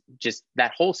 and just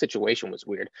that whole situation was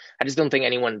weird. I just don't think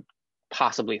anyone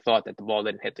possibly thought that the ball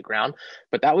didn't hit the ground,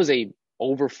 but that was a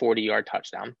over 40-yard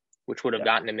touchdown, which would have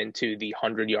gotten him into the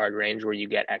 100-yard range where you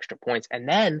get extra points. And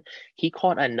then he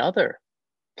caught another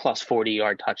plus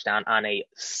 40-yard touchdown on a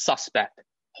suspect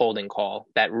holding call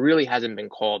that really hasn't been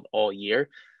called all year.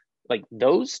 Like,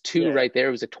 those two right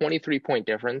there, was a 23-point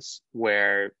difference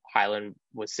where Highland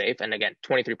was safe. And again,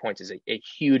 23 points is a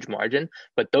huge margin,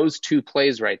 but those 2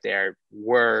 plays right there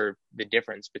were the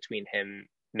difference between him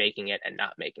making it and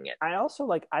not making it. I also,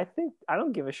 like, I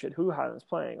don't give a shit who Highland's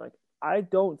playing. Like, I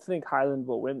don't think Highland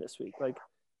will win this week. Like,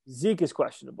 Zeke is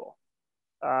questionable.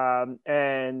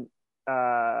 And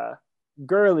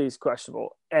Gurley's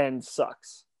questionable and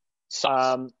sucks.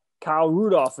 Kyle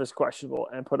Rudolph is questionable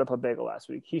and put up a bagel last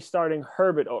week. He's starting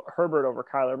Herbert over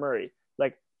Kyler Murray.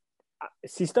 Like,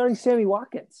 is he starting Sammy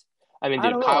Watkins? I mean,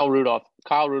 dude, Kyle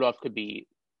Rudolph could be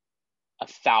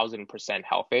 1,000%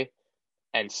 healthy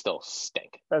and still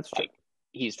stink. That's true. Like,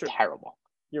 he's true. Terrible.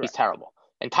 He's right. Terrible.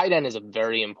 And tight end is a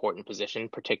very important position,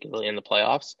 particularly in the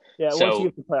playoffs. Yeah, once you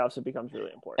get to the playoffs, it becomes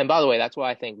really important. And by the way, that's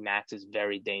why I think Max is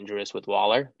very dangerous with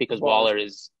Waller, because Waller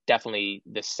is definitely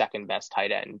the second best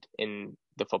tight end in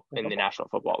the National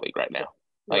Football League right now.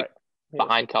 Like,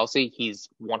 behind Kelsey, he's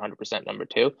 100% number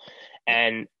 2.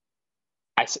 And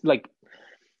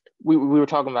we were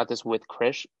talking about this with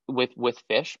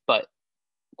Fisch, but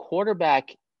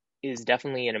quarterback is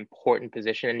definitely an important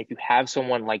position. And if you have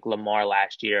someone like Lamar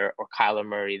last year or Kyler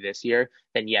Murray this year,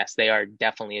 then yes, they are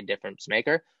definitely a difference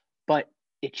maker. But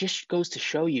it just goes to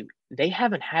show you, they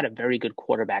haven't had a very good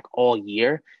quarterback all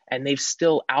year, and they've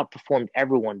still outperformed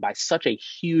everyone by such a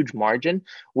huge margin,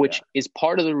 which is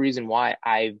part of the reason why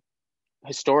I've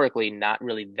historically not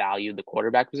really valued the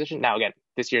quarterback position. Now, again,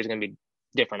 this year is going to be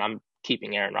different. I'm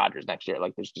keeping Aaron Rodgers next year.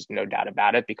 Like, there's just no doubt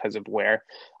about it because of where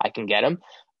I can get him.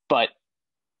 But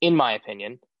in my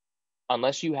opinion,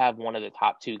 unless you have one of the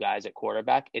top 2 guys at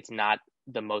quarterback, it's not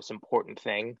the most important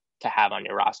thing to have on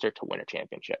your roster to win a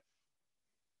championship.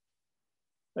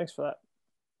 Thanks for that.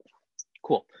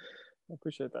 Cool. I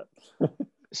appreciate that.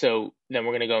 So then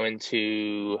we're going to go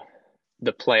into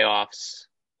the playoffs.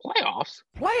 Playoffs?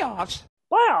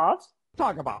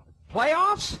 Talk about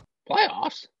playoffs?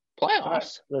 Playoffs?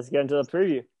 Right, let's get into the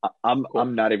preview.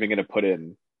 I'm not even going to put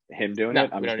in him doing it.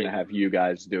 I'm just going to have you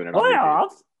guys doing it.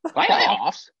 Playoffs? Talk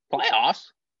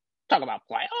about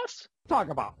playoffs? Talk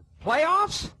about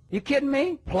playoffs? You kidding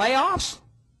me? Playoffs?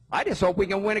 I just hope we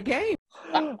can win a game.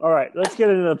 All right, let's get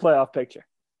into the playoff picture.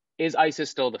 Is ISIS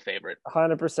still the favorite?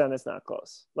 100%. It's not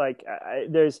close. Like,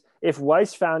 if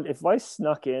Weiss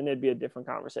snuck in, it'd be a different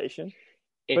conversation.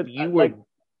 I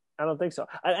don't think so.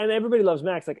 And everybody loves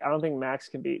Max. Like, I don't think Max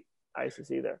can beat ISIS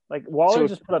either. Like, Waller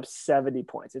just put up 70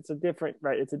 points. It's a different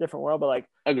world, but like,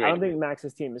 agreed. I don't think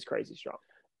Max's team is crazy strong.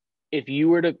 If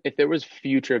there was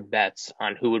future bets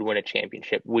on who would win a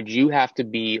championship, would you have to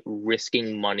be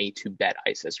risking money to bet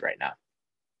ISIS right now?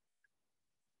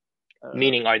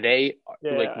 Meaning,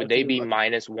 would they be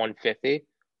minus 150,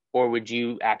 or would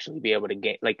you actually be able to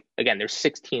gain? Like, again, there's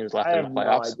 6 teams left in the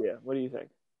playoffs. No idea. What do you think?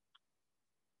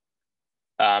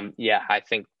 I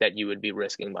think that you would be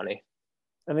risking money.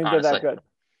 I think they're that good.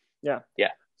 Yeah. Yeah.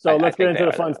 So let's get into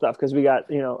the fun stuff, because we got,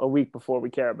 a week before we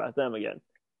care about them again.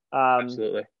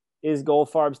 Absolutely. Is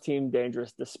Goldfarb's team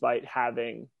dangerous despite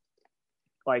having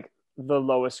like the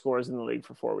lowest scores in the league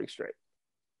for 4 weeks straight?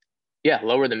 Yeah,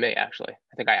 lower than me, actually.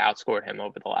 I think I outscored him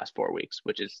over the last 4 weeks,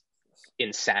 which is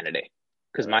insanity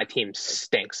because my team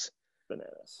stinks.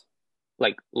 Bananas.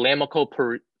 Like, Lamico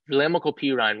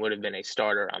Pirine would have been a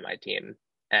starter on my team.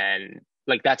 And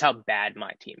like, that's how bad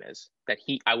my team is, that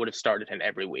I would have started him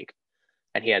every week,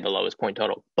 and he had the lowest point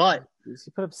total. But he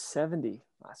put up 70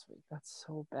 last week. That's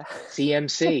so bad.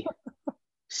 CMC.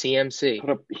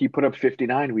 He put up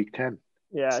 59 week 10.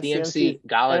 Yeah, CMC,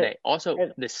 Galladay. Also,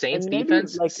 the Saints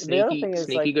defense,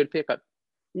 sneaky good pickup.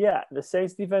 Yeah, the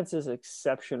Saints defense is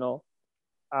exceptional.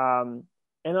 And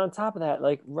on top of that,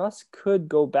 like, Russ could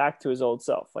go back to his old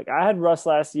self. Like, I had Russ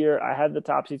last year. I had the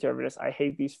topsy-turviness. I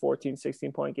hate these 14,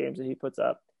 16-point games that he puts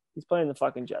up. He's playing the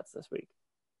fucking Jets this week.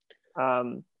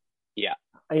 Yeah.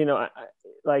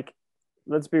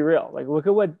 Let's be real. Like, look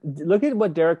at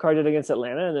what Derek Carr did against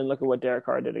Atlanta, and then look at what Derek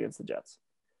Carr did against the Jets.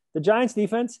 the Giants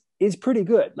defense is pretty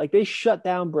good. Like they shut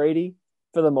down Brady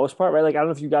for the most part, right? Like I don't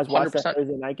know if you guys watched that 100%.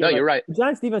 Thursday night game. No, like, you're right. The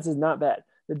Giants defense is not bad.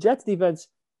 The Jets defense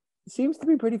seems to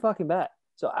be pretty fucking bad.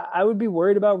 So I would be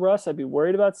worried about Russ. I'd be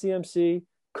worried about CMC.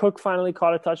 Cook finally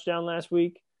caught a touchdown last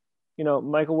week. You know,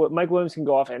 Mike Williams can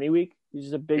go off any week. He's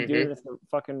just a big dude. And if the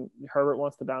fucking Herbert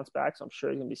wants to bounce back, so I'm sure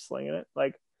he's gonna be slinging it.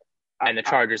 Like, and the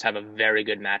Chargers have a very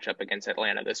good matchup against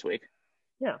Atlanta this week.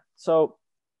 Yeah. So,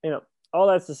 you know, all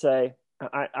that's to say,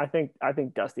 I think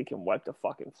Dusty can wipe the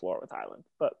fucking floor with Highland,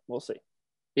 but we'll see.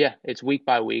 Yeah, it's week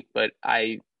by week, but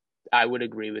I would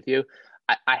agree with you.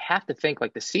 I have to think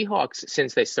like the Seahawks,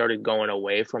 since they started going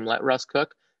away from let Russ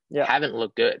cook, haven't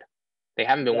looked good. They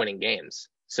haven't been winning games.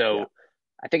 So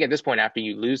I think at this point, after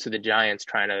you lose to the Giants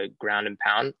trying to ground and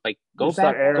pound, like go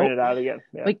back, airing it out again.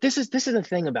 Yeah. Like this is the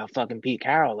thing about fucking Pete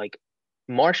Carroll. Like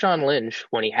Marshawn Lynch,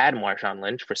 when he had Marshawn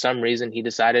Lynch, for some reason he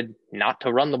decided not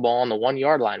to run the ball on the 1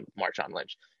 yard line with Marshawn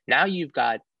Lynch. Now you've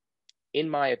got, in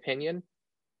my opinion,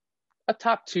 a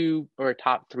top 2 or a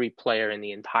top 3 player in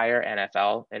the entire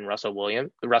NFL in Russell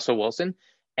Wilson,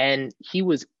 and he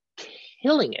was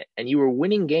killing it, and you were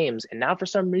winning games. And now for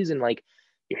some reason, like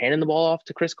you're handing the ball off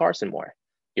to Chris Carson more.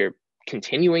 You're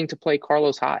continuing to play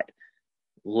Carlos Hyde.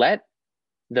 Let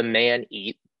the man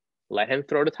eat. Let him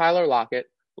throw to Tyler Lockett.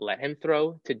 Let him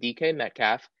throw to DK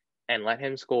Metcalf, and let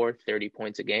him score 30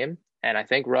 points a game. And I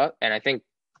think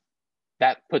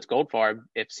that puts Goldfarb,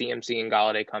 if CMC and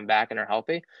Galladay come back and are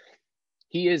healthy,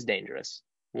 he is dangerous,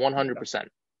 100%.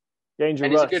 Dangerous.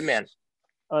 And he's a good man.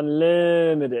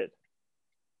 Unlimited.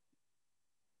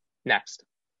 Next.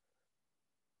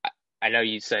 I know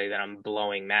you say that I'm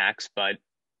blowing Max, but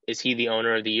is he the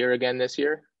owner of the year again this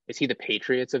year? Is he the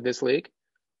Patriots of this league?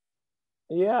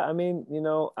 Yeah, I mean, you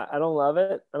know, I don't love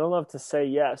it. I don't love to say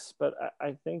yes, but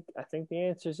I think the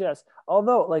answer is yes.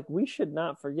 Although, like, we should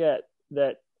not forget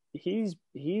that he's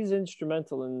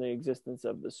instrumental in the existence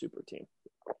of the super team.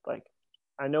 Like,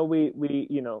 I know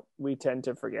we tend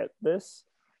to forget this,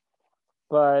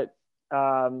 but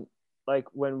like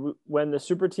when the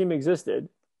super team existed,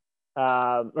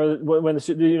 or when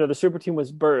the super team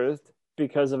was birthed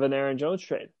because of an Aaron Jones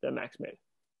trade that Max made.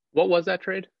 What was that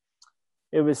trade?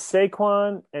 It was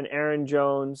Saquon and Aaron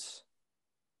Jones.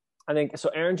 I think so.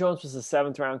 Aaron Jones was the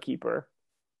 7th round keeper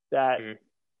that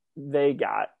they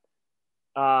got,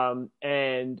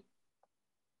 and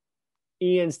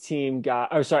Ian's team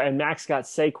and Max got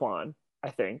Saquon,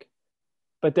 I think.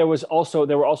 But there were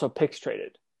also picks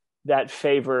traded that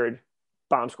favored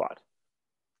Bomb Squad.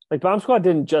 Like Bomb Squad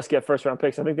didn't just get 1st round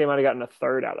picks. I think they might have gotten a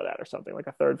 3rd out of that or something, like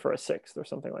a 3rd for a 6th or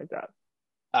something like that.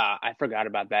 I forgot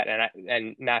about that,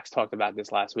 and Max talked about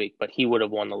this last week, but he would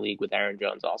have won the league with Aaron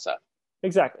Jones also.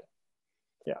 Exactly.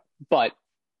 Yeah, but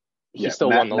he still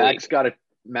won the league.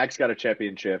 Max got a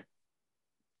championship,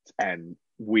 and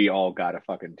we all got a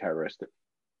fucking terrorist.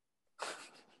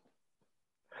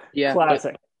 Yeah,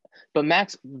 classic. But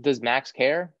does Max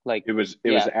care? Like it was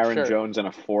Aaron Jones and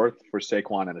a 4th for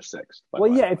Saquon and a 6th.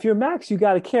 Well, yeah, if you're Max, you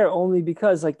got to care only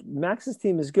because like Max's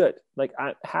team is good. Like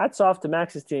hats off to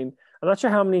Max's team. I'm not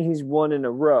sure how many he's won in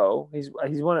a row. He's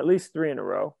won at least 3 in a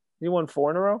row. He won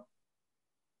 4 in a row.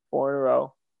 4 in a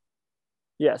row.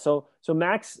 Yeah. So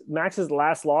Max's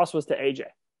last loss was to AJ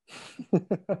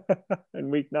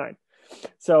in week 9.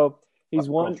 So he's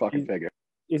won.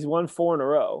 He's won 4 in a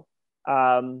row.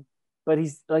 But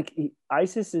he's like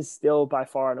ISIS is still by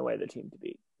far and away the team to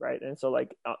beat, right? And so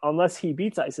like unless he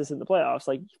beats ISIS in the playoffs,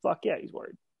 like fuck yeah, he's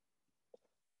worried.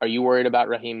 Are you worried about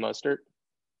Raheem Mostert?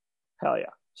 Hell yeah.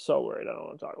 So worried. I don't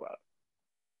want to talk about it.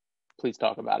 Please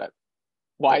talk about it.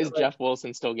 Why is Jeff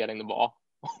Wilson still getting the ball?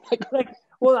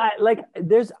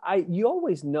 You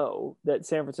always know that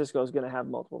San Francisco is going to have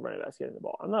multiple running backs getting the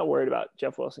ball. I'm not worried about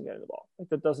Jeff Wilson getting the ball. Like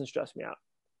that doesn't stress me out.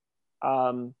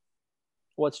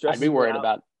 What stresses me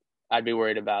out? I'd be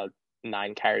worried about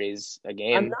 9 carries a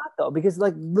game. I'm not though, because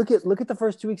like look at the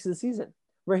first 2 weeks of the season.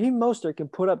 Raheem Mostert can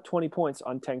put up 20 points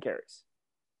on 10 carries,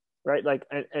 right? Like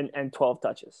and 12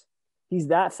 touches. He's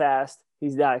that fast.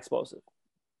 He's that explosive.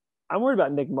 I'm worried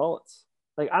about Nick Mullins.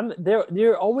 Like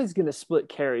they're always going to split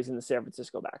carries in the San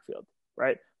Francisco backfield,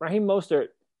 right? Raheem Mostert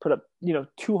put up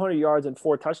 200 yards and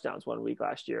 4 touchdowns 1 week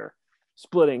last year,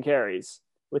 splitting carries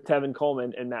with Tevin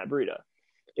Coleman and Matt Breida.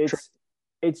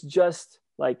 It's just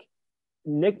like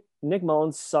Nick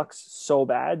Mullins sucks so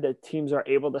bad that teams are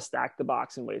able to stack the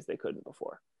box in ways they couldn't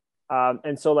before.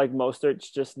 And so like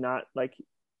Mostert's just not like,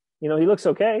 he looks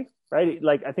okay, right?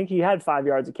 Like I think he had 5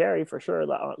 yards of carry for sure,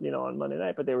 on Monday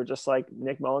night, but they were just like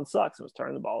Nick Mullins sucks and was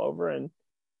turning the ball over, and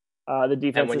the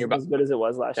defense isn't as good as it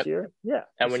was last year. Yeah.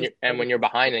 And when you're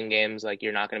behind in games, like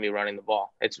you're not going to be running the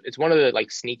ball. It's one of the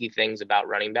like sneaky things about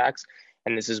running backs.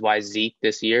 And this is why Zeke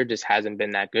this year just hasn't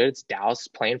been that good. It's Dallas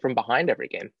playing from behind every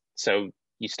game. So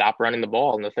you stop running the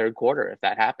ball in the third quarter if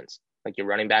that happens. Like your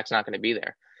running back's not going to be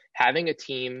there. Having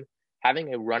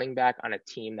a running back on a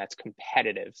team that's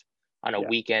competitive on a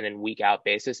week in and week out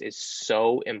basis is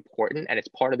so important. And it's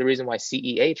part of the reason why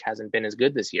CEH hasn't been as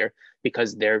good this year,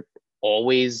 because they're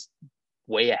always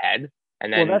way ahead.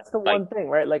 And then that's the one thing,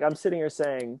 right? Like I'm sitting here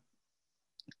saying,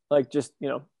 like, just,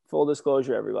 full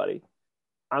disclosure, everybody,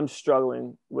 I'm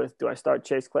struggling with, do I start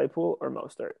Chase Claypool or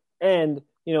Mostert? And,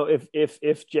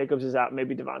 if Jacobs is out,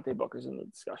 maybe Devontae Booker's in the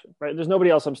discussion, right? There's nobody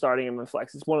else I'm starting him in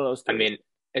flex. It's one of those two. I mean,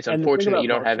 it's unfortunate you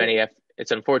don't have any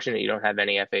it's unfortunate you don't have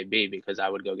any FAB, because I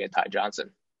would go get Ty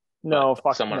Johnson. No,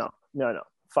 fuck someone. No.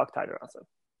 Fuck Ty Johnson.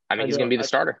 I mean, he's going to be the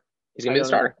starter. He's going to be the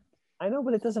starter. I know,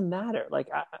 but it doesn't matter. Like,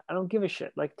 I don't give a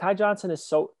shit. Like, Ty Johnson,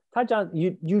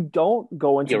 you don't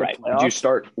go into the playoffs.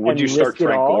 Would you start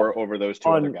Frank Gore over those two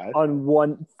other guys? On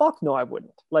one, fuck no, I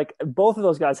wouldn't. Like, both of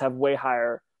those guys have way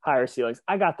higher ceilings.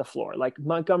 I got the floor. Like,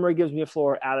 Montgomery gives me a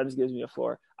floor. Adams gives me a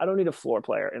floor. I don't need a floor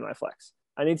player in my flex.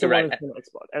 I need someone who's going to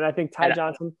explode. And I think Ty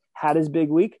Johnson had his big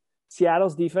week.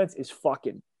 Seattle's defense is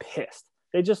fucking pissed.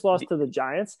 They just lost to the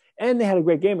Giants, and they had a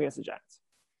great game against the Giants.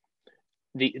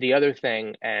 The other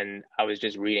thing, and I was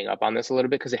just reading up on this a little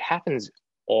bit because it happens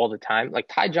all the time. Like,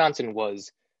 Ty Johnson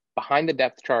was behind the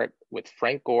depth chart with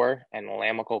Frank Gore and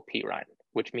Lamical Pirine,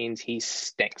 which means he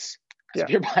stinks. If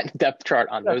you're behind the depth chart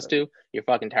on those two, you're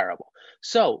fucking terrible.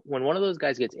 So when one of those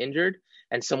guys gets injured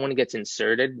and someone gets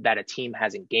inserted that a team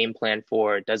hasn't game planned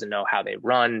for, doesn't know how they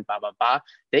run,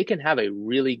 they can have a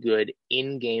really good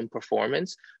in-game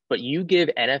performance. But you give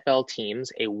NFL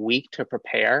teams a week to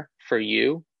prepare for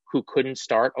you, who couldn't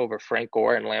start over Frank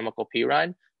Gore and Lamical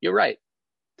Pirine, you're right.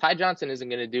 Ty Johnson isn't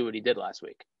going to do what he did last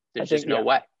week. There's just no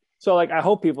way. So, like, I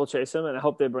hope people chase him, and I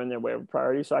hope they bring their waiver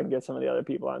priority so I can get some of the other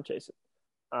people I'm chasing.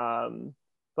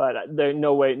 But there's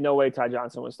no way Ty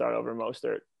Johnson would start over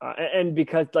Mostert. And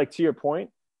because, like, to your point,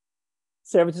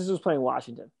 San Francisco's playing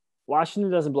Washington.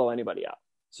 Washington doesn't blow anybody out.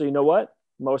 So you know what?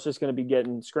 Mostert's going to be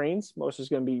getting screens. Mostert's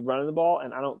going to be running the ball,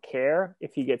 and I don't care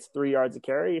if he gets 3 yards of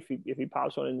carry. If he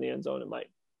pops one in the end zone, it might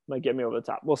get me over the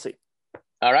top. We'll see.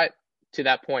 All right. To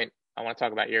that point, I want to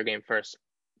talk about your game first.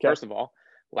 Okay. First of all,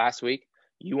 last week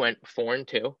you went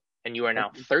 4-2, and you are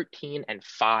now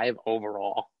 13-5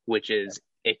 overall, which is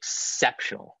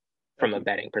exceptional from a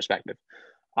betting perspective.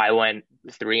 I went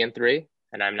 3-3,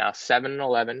 and I'm now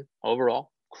 7-11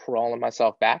 overall, crawling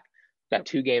myself back. Got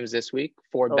 2 games this week,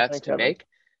 4 bets to make,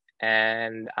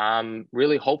 and I'm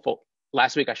really hopeful.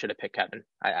 Last week I should have picked Kevin.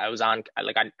 I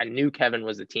knew Kevin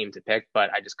was the team to pick,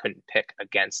 but I just couldn't pick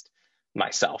against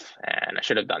myself, and I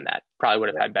should have done that. Probably would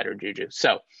have had better juju.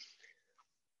 So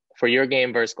for your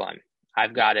game versus Glenn,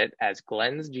 I've got it as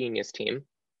Glenn's genius team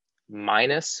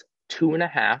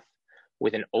 -2.5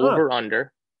 with an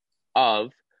over-under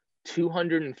of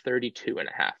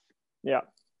 232.5. Yeah.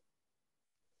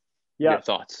 Your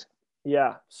thoughts?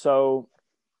 Yeah. So,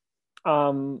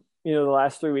 the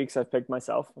last 3 weeks I've picked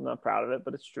myself. I'm not proud of it,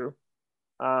 but it's true.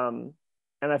 And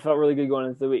I felt really good going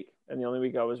into the week. And the only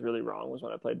week I was really wrong was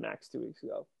when I played Max 2 weeks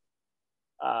ago.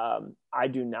 I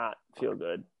do not feel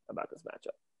good about this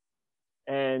matchup.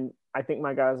 And I think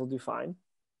my guys will do fine.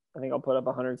 I think I'll put up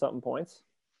 100-something points.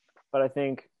 But I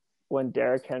think when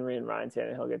Derrick Henry and Ryan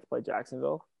Tannehill get to play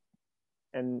Jacksonville,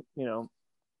 and,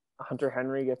 Hunter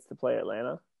Henry gets to play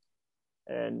Atlanta,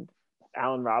 and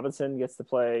Allen Robinson gets to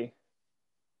play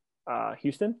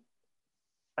Houston,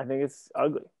 I think it's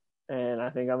ugly. And I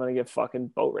think I'm going to get fucking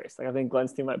boat raced. Like, I think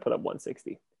Glenn's team might put up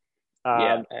 160.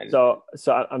 So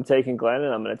I'm taking Glenn,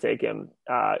 and I'm going to take him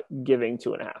giving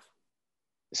 2.5.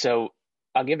 So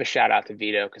I'll give a shout out to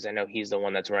Vito, because I know he's the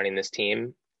one that's running this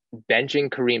team. Benching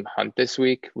Kareem Hunt this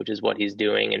week, which is what he's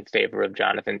doing in favor of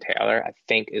Jonathan Taylor, I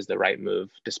think is the right move,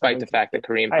 despite the fact that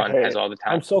Kareem Hunt has all the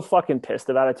time. I'm so fucking pissed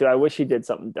about it too. I wish he did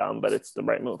something dumb, but it's the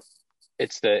right move.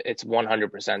 It's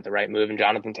 100% the right move, and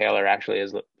Jonathan Taylor actually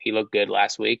he looked good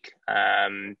last week.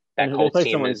 That Colts play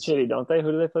team someone is shitty, don't they?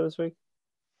 Who do they play this week?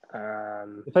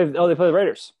 They play the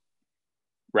Raiders.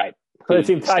 Right. But the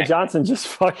team Ty Johnson just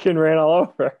fucking ran all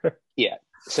over. Yeah.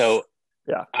 So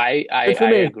yeah, I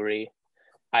agree.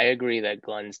 I agree that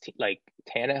Glenn's team, like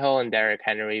Tannehill and Derrick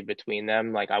Henry, between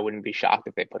them, like I wouldn't be shocked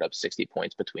if they put up 60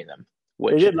 points between them.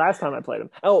 They did last time I played them.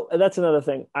 Oh, that's another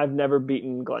thing. I've never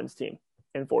beaten Glenn's team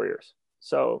in 4 years.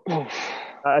 So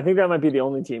I think that might be the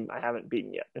only team I haven't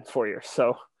beaten yet in 4 years.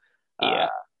 So yeah,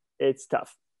 it's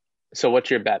tough. So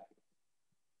what's your bet?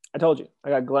 I told you. I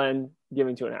got Glenn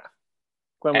giving 2.5.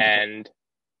 Glenn and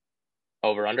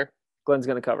over under? Glenn's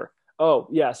going to cover. Oh,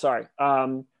 yeah, sorry.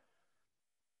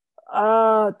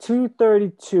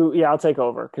 232. Yeah, I'll take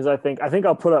over because I think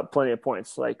I'll put up plenty of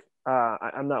points. Like,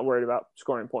 I'm not worried about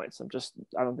scoring points.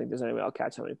 I don't think there's any way I'll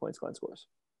catch how many points Glenn scores.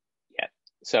 Yeah.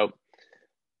 So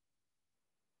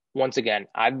once again,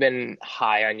 I've been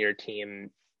high on your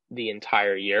team the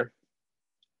entire year.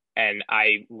 And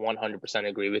I 100%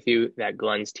 agree with you that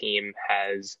Glenn's team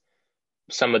has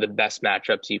some of the best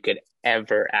matchups you could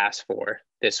ever ask for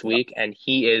this Yep. week. And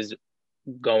he is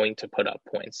going to put up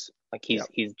points. Like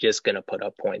he's just going to put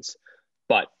up points.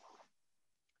 But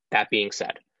that being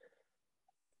said,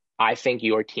 I think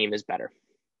your team is better.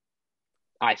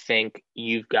 I think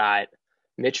you've got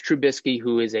Mitch Trubisky,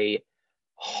 who is a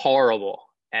horrible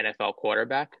NFL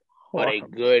quarterback, but a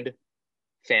good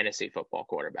fantasy football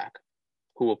quarterback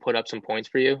who will put up some points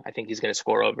for you. I think he's going to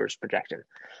score over his projection.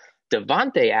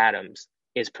 Devontae Adams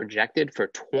is projected for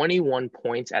 21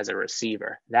 points as a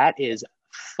receiver. That is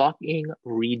fucking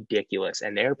ridiculous.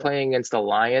 And they're playing against the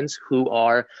Lions, who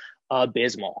are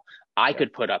abysmal. I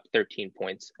could put up 13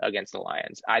 points against the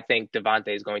Lions. I think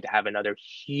Devontae is going to have another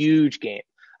huge game.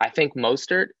 I think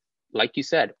Mostert, like you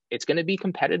said, it's going to be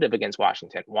competitive against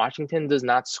Washington. Washington does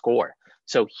not score.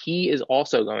 So he is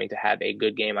also going to have a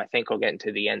good game. I think he'll get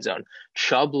into the end zone.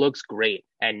 Chubb looks great.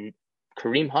 And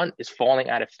Kareem Hunt is falling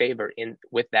out of favor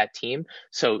with that team.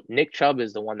 So Nick Chubb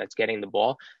is the one that's getting the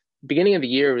ball. Beginning of the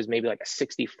year, it was maybe like a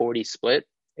 60-40 split.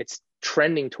 It's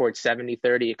trending towards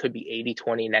 70-30. It could be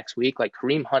 80-20 next week. Like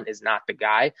Kareem Hunt is not the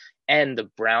guy, and the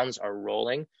Browns are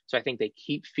rolling. So I think they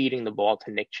keep feeding the ball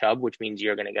to Nick Chubb, which means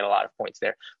you're going to get a lot of points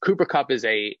there. Cooper Kupp is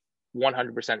a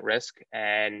 100% risk,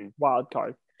 and wild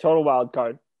card, total wild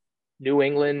card. New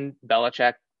England,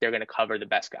 Belichick, they're going to cover the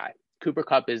best guy. Cooper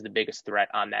Kupp is the biggest threat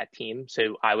on that team,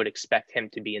 so I would expect him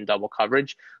to be in double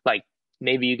coverage. Like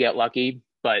maybe you get lucky,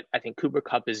 but I think Cooper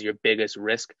Kupp is your biggest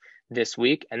risk this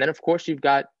week. And then of course you've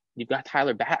got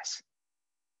Tyler Bass.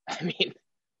 I mean,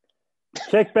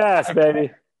 kick Bass,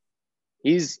 baby.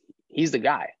 He's the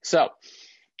guy. So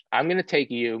I'm going to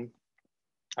take you.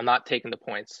 I'm not taking the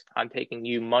points. I'm taking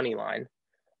you money line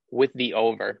with the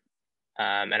over.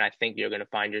 And I think you're going to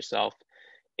find yourself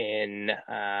in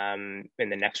the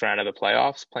next round of the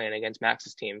playoffs playing against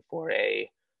Max's team for a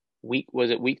week. Was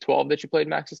it week 12 that you played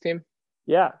Max's team?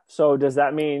 Yeah. So does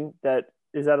that mean that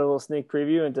is that a little sneak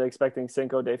preview into expecting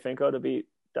Cinco de Finco to beat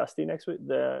Dusty next week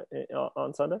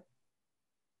on Sunday?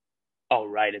 Oh,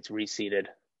 right. It's reseeded.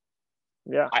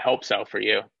 Yeah. I hope so for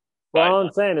you. Well, all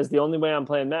I'm saying is the only way I'm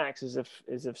playing Max is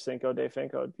if Cinco de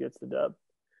Finco gets the dub.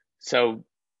 So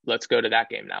let's go to that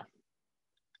game now.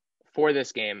 For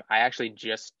this game, I actually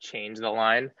just changed the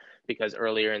line because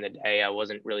earlier in the day I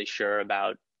wasn't really sure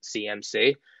about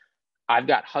CMC. I've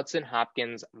got Hudson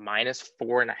Hopkins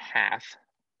 -4.5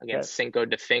 against Cinco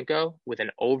de Finco with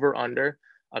an over-under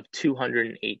of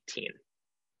 218.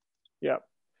 Yeah.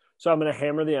 So I'm going to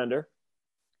hammer the under.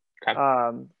 Okay.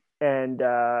 And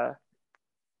I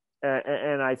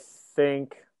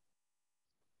think,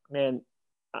 man,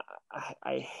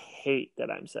 I hate that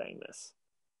I'm saying this,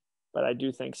 but I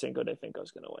do think Cinco de Finco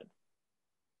is going to win.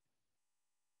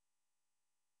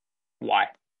 Why?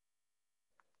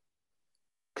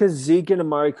 Because Zeke and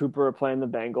Amari Cooper are playing the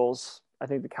Bengals. I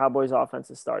think the Cowboys offense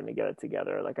is starting to get it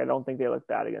together. Like, I don't think they look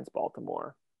bad against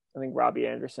Baltimore. I think Robbie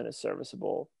Anderson is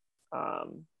serviceable.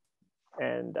 And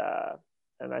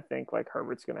I think like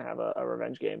Herbert's going to have a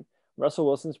revenge game. Russell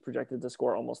Wilson's projected to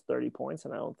score almost 30 points,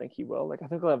 and I don't think he will. Like, I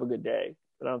think he'll have a good day,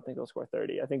 but I don't think he'll score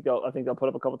 30. I think they'll put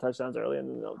up a couple touchdowns early, and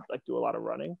then they'll like do a lot of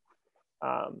running.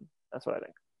 That's what I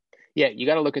think. Yeah, you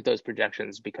got to look at those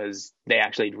projections because they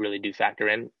actually really do factor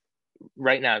in.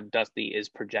 Right now, Dusty is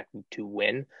projected to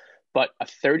win, but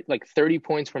 30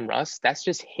 points from Russ, that's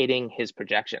just hitting his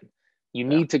projection. You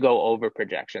need to go over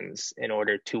projections in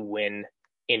order to win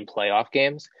in playoff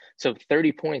games. So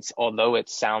 30 points, although it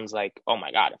sounds like, oh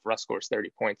my God, if Russ scores 30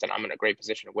 points, then I'm in a great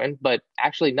position to win. But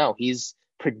actually, no, he's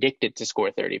predicted to score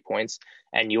 30 points.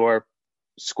 And your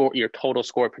total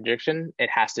score prediction, it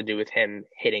has to do with him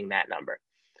hitting that number.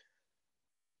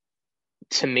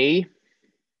 To me,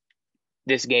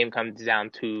 this game comes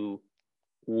down to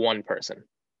one person.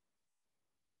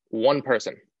 One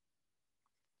person.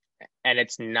 And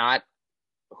it's not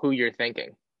who you're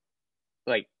thinking.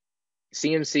 Like,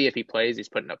 CMC, if he plays, he's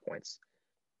putting up points.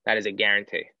 That is a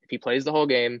guarantee. If he plays the whole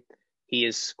game, he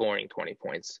is scoring 20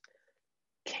 points.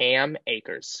 Cam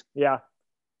Akers. Yeah.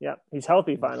 He's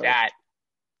healthy finally.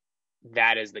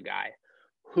 That is the guy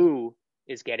who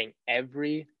is getting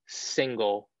every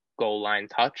single goal line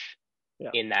touch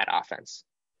in that offense.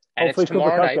 And hopefully it's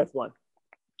tomorrow night. Gets one.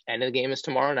 And the game is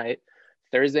tomorrow night.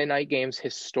 Thursday night games,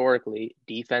 historically,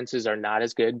 defenses are not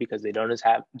as good because they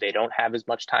don't have as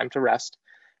much time to rest.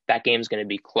 that game's going to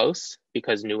be close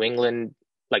because New England,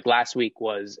 like last week,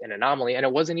 was an anomaly, and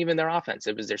it wasn't even their offense.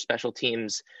 It was their special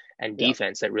teams and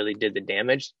defense that really did the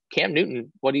damage. Cam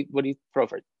Newton, what do you throw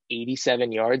for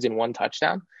 87 yards and 1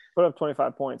 touchdown? Put up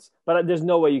 25 points. But there's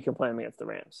no way you can play him against the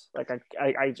Rams. Like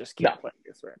I just can't play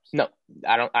against the Rams. No,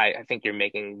 I don't. I think you're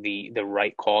making the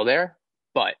right call there.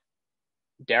 But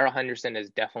Darrell Henderson has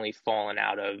definitely fallen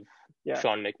out of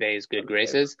Sean McVay's good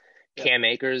graces. Yeah. Cam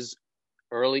Akers,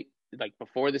 early, like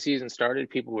before the season started,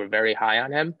 people were very high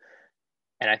on him.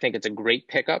 And I think it's a great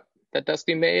pickup that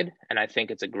Dusty made. And I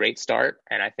think it's a great start.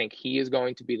 And I think he is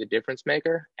going to be the difference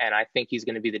maker. And I think he's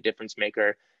going to be the difference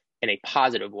maker in a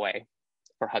positive way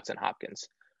for Hudson Hopkins,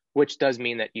 which does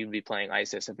mean that you'd be playing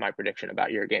ISIS if my prediction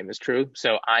about your game is true.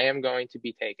 So I am going to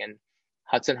be taking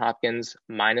Hudson Hopkins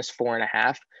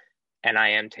 -4.5, and I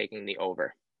am taking the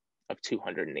over of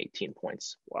 218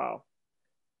 points. Wow.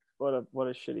 What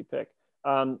a shitty pick.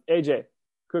 AJ,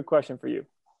 quick question for you.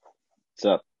 What's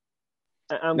up?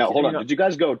 Now, hold on. Did you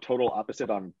guys go total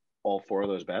opposite on all 4 of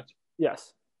those bets?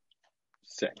 Yes.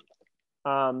 Sick.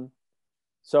 So I'm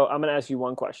going to ask you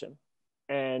one question.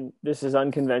 And this is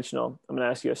unconventional. I'm going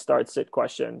to ask you a start-sit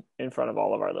question in front of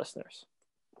all of our listeners.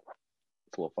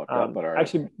 It's a little fucked up, but all right.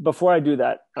 Actually, before I do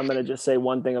that, I'm going to just say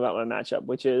one thing about my matchup,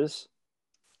 which is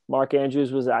Mark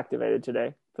Andrews was activated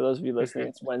today. For those of you listening,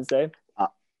 it's Wednesday.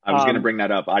 I was going to bring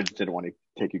that up. I just didn't want to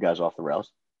take you guys off the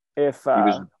rails. If he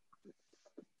was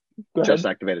just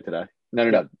activated today.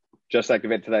 No. Just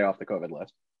activated today off the COVID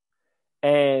list.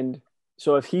 And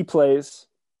so if he plays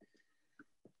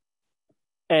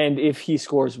and if he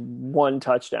scores 1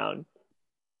 touchdown,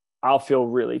 I'll feel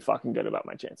really fucking good about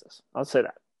my chances. I'll say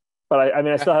that. But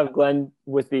I still have Glenn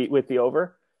with the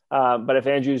over. But if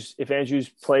Andrews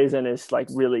plays and is like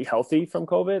really healthy from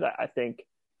COVID, I think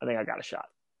I got a shot.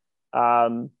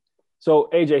 So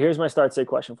AJ, here's my start-sit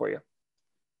question for you.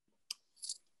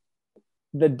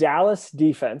 The Dallas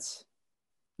defense,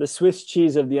 the Swiss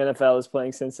cheese of the NFL, is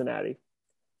playing Cincinnati,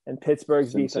 and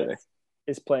Pittsburgh's defense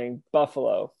is playing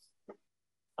Buffalo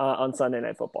on Sunday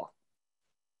Night Football.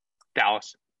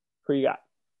 Dallas. Who you got?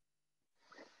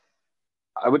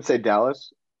 I would say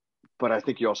Dallas, but I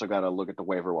think you also got to look at the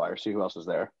waiver wire, see who else is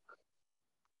there.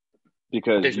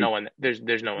 Because there's no one. There's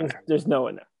no one there. There's no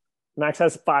one there. Max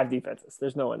has 5 defenses.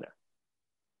 There's no one there.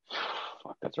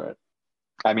 Fuck, that's right.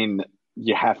 I mean,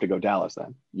 you have to go Dallas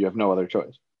then. You have no other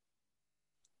choice.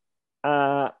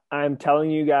 I'm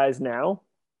telling you guys now,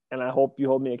 and I hope you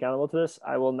hold me accountable to this,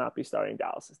 I will not be starting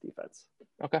Dallas's defense.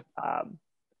 Okay.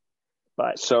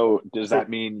 But so does that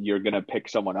mean you're going to pick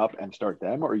someone up and start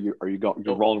them, or you're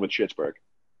rolling with Schittsburg?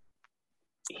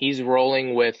 He's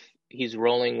rolling with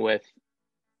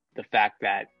the fact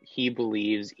that he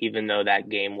believes, even though that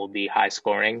game will be high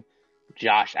scoring,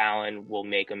 Josh Allen will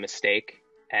make a mistake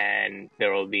and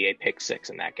there will be a pick 6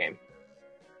 in that game.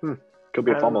 Could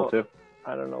be a fumble too.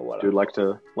 I don't know what. Dude likes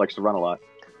to run a lot.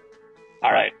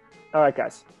 All right,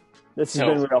 guys. This has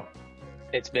been real.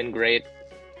 It's been great.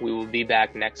 We will be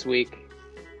back next week.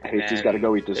 He's got to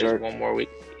go eat dessert. One more week.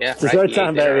 Yeah, dessert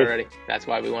time, baby. Already. That's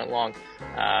why we went long.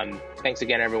 Thanks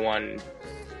again, everyone.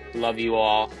 Love you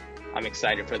all. I'm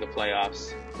excited for the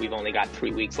playoffs. We've only got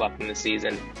 3 weeks left in the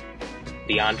season.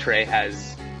 The entree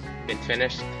has been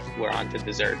finished. We're on to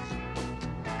dessert.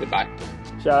 Goodbye.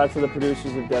 Shout out to the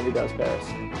producers of Debbie Does Paris.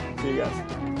 See you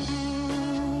guys.